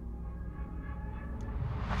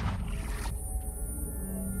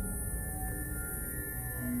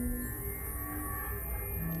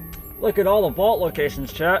 Look at all the vault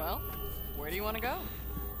locations, chat. Well, where do you want to go?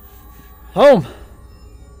 Home!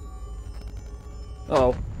 Uh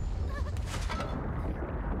oh.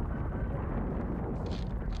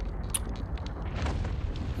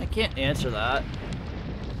 I can't answer that.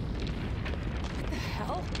 What the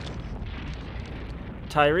hell?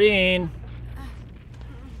 Tyreen.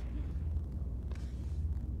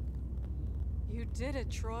 You did it,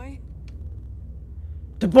 Troy.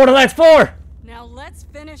 To Borderlands 4! Now let's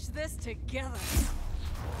finish this together.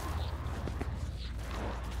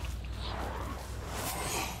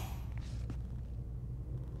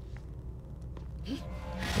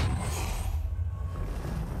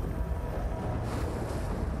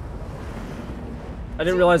 I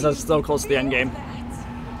didn't realize I was so close to the end game.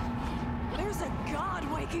 There's a god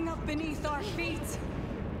waking up beneath our feet.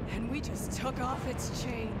 And we just took off its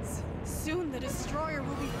chains. Soon the destroyer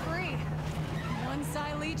will be free. Once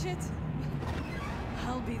I leech it,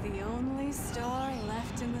 I'll be the only star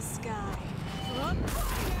left in the sky.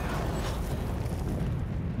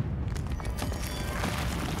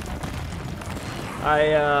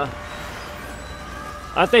 I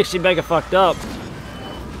think she mega fucked up.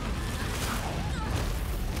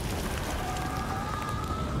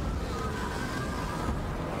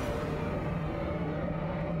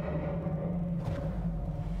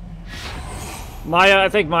 Maya, I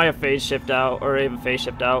think Maya phase shift out, or even phase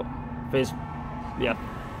shift out. Phase, yeah,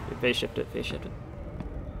 phase shifted, phase shifted.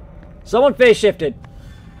 Someone phase shifted.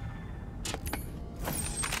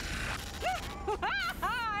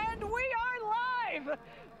 And we are live!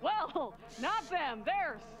 Well, not them.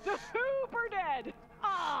 They're super dead.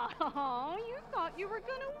 Oh, you thought you were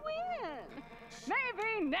gonna win.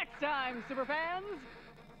 Maybe next time, superfans.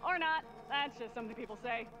 Or not. That's just something people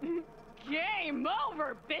say. Game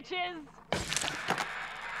over, bitches!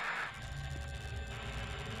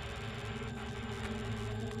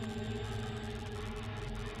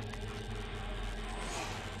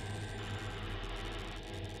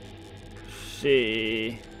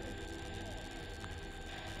 See.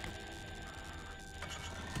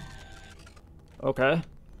 Okay.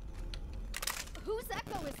 Whose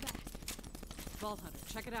echo is that? Vault Hunter,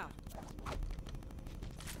 check it out.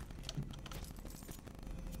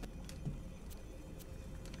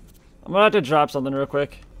 I'm gonna have to drop something real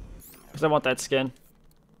quick. Because I want that skin.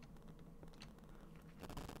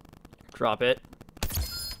 Drop it.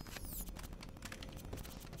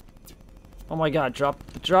 Oh my god,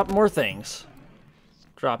 drop more things.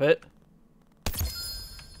 Drop it.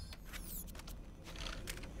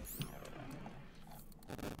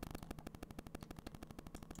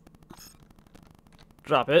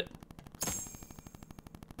 Drop it.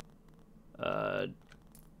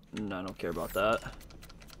 No, I don't care about that.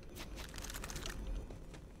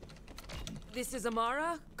 This is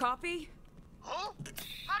Amara. Copy? Who? How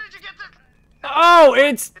did you get this? Oh,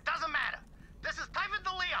 it's... It doesn't matter. This is Typhon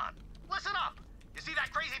de Leon. Listen up. You see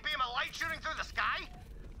that crazy beam of light shooting through the sky?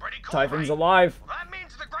 Pretty cool, Typhon's right? alive. Well, that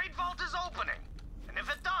means the Great Vault is opening. And if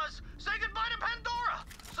it does, say goodbye to Pandora.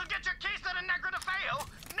 So get your case to the Necro de Feo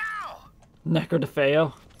now. Necro de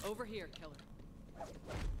Feo. Over here, killer.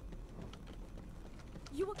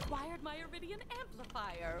 You acquired my Iridian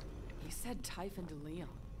amplifier. You said Typhon de Leon.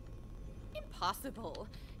 Impossible.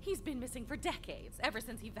 He's been missing for decades, ever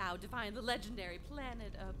since he vowed to find the legendary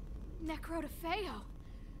planet of... Necro de Feo.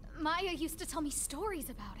 Maya used to tell me stories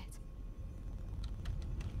about it.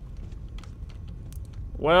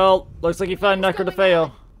 Well, looks like you found Necro de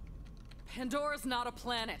Feo. Pandora's not a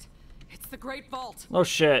planet. It's the Great Vault. Oh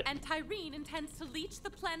shit. And Tyreen intends to leech the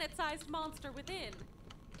planet-sized monster within.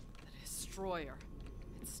 The Destroyer.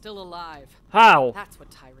 It's still alive. How? That's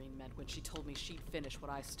what Tyreen meant when she told me she'd finish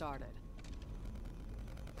what I started.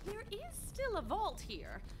 There is still a vault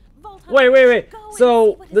here. Vault Wait.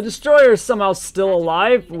 So, the Destroyer is somehow still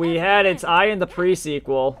alive? We had its eye in the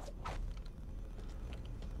pre-sequel.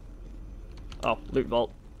 Oh, loot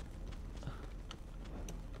vault.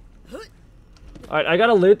 Alright, I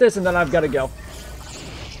gotta loot this and then I've gotta go.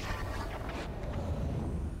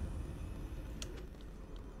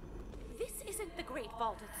 This isn't the Great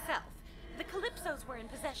Vault itself. The Calypsos were in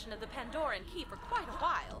possession of the Pandoran key for quite a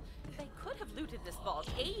while. They could have looted this vault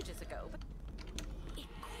ages ago, but...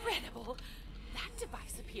 Incredible! That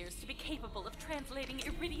device appears to be capable of translating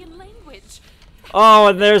Iridian language. Oh,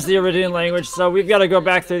 and there's the Iridian language, so we've gotta go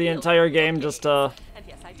back through the entire game just to... And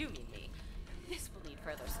yes, I do mean me. This will need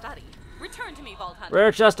further study. Return to me, Vault Hunter.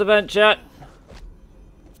 Rare chest event, chat.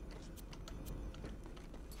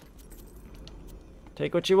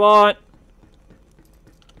 Take what you want.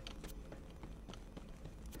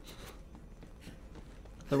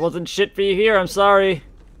 There wasn't shit for you here, I'm sorry.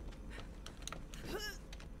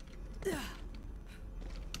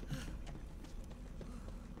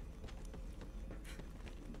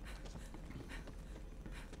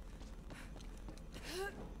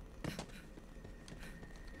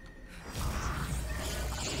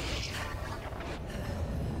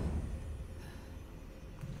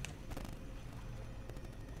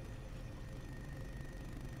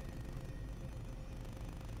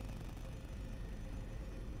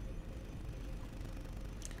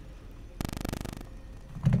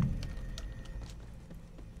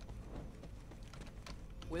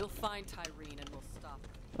 We'll find Tyreen and we'll stop her.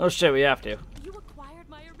 Oh shit, we have to. You acquired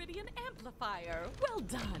my Iridian amplifier. Well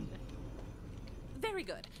done. Very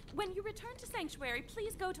good. When you return to Sanctuary,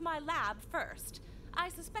 please go to my lab first. I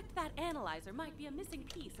suspect that analyzer might be a missing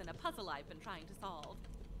piece in a puzzle I've been trying to solve.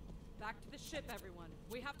 Back to the ship, everyone.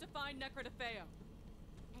 We have to find Necro de Feo.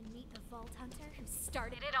 And meet the Vault Hunter who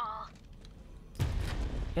started it all.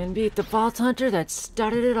 And beat the Vault Hunter that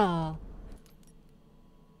started it all.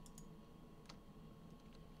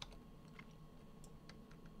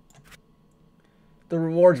 The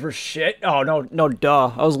rewards were shit. Oh, no,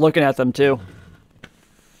 duh. I was looking at them, too.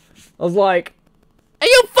 I was like, are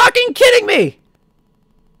you fucking kidding me?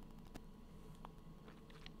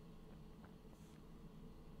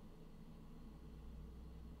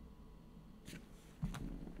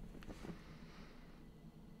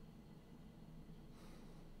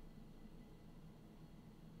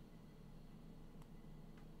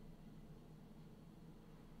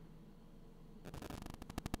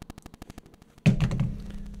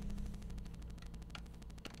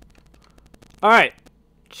 Alright.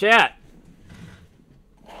 Chat.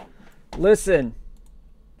 Listen.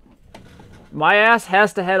 My ass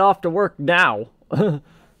has to head off to work now.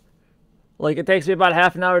 Like, it takes me about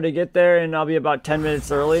half an hour to get there, and I'll be about 10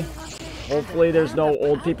 minutes early. Hopefully there's no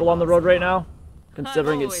old people on the road right now,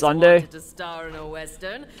 considering it's Sunday. To star in a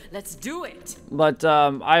Western. Let's do it. But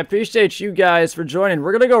I appreciate you guys for joining.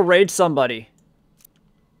 We're gonna go raid somebody.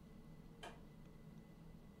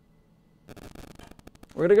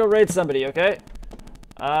 We're gonna go raid somebody, okay?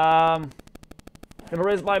 Gonna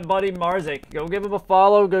raise my buddy Marzik. Go give him a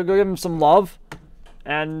follow. Go give him some love.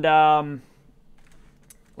 And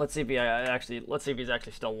let's see if he's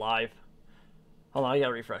actually still live. Hold on, I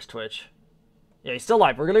gotta refresh Twitch. Yeah, he's still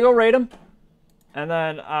live. We're gonna go raid him. And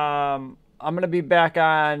then I'm gonna be back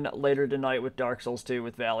on later tonight with Dark Souls 2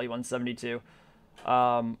 with Valley 172.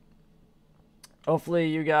 Hopefully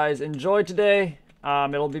you guys enjoyed today.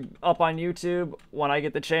 It'll be up on YouTube when I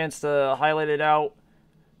get the chance to highlight it out.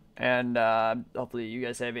 And hopefully you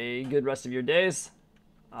guys have a good rest of your days.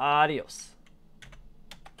 Adios.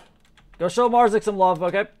 Go show Marzik some love,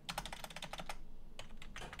 okay?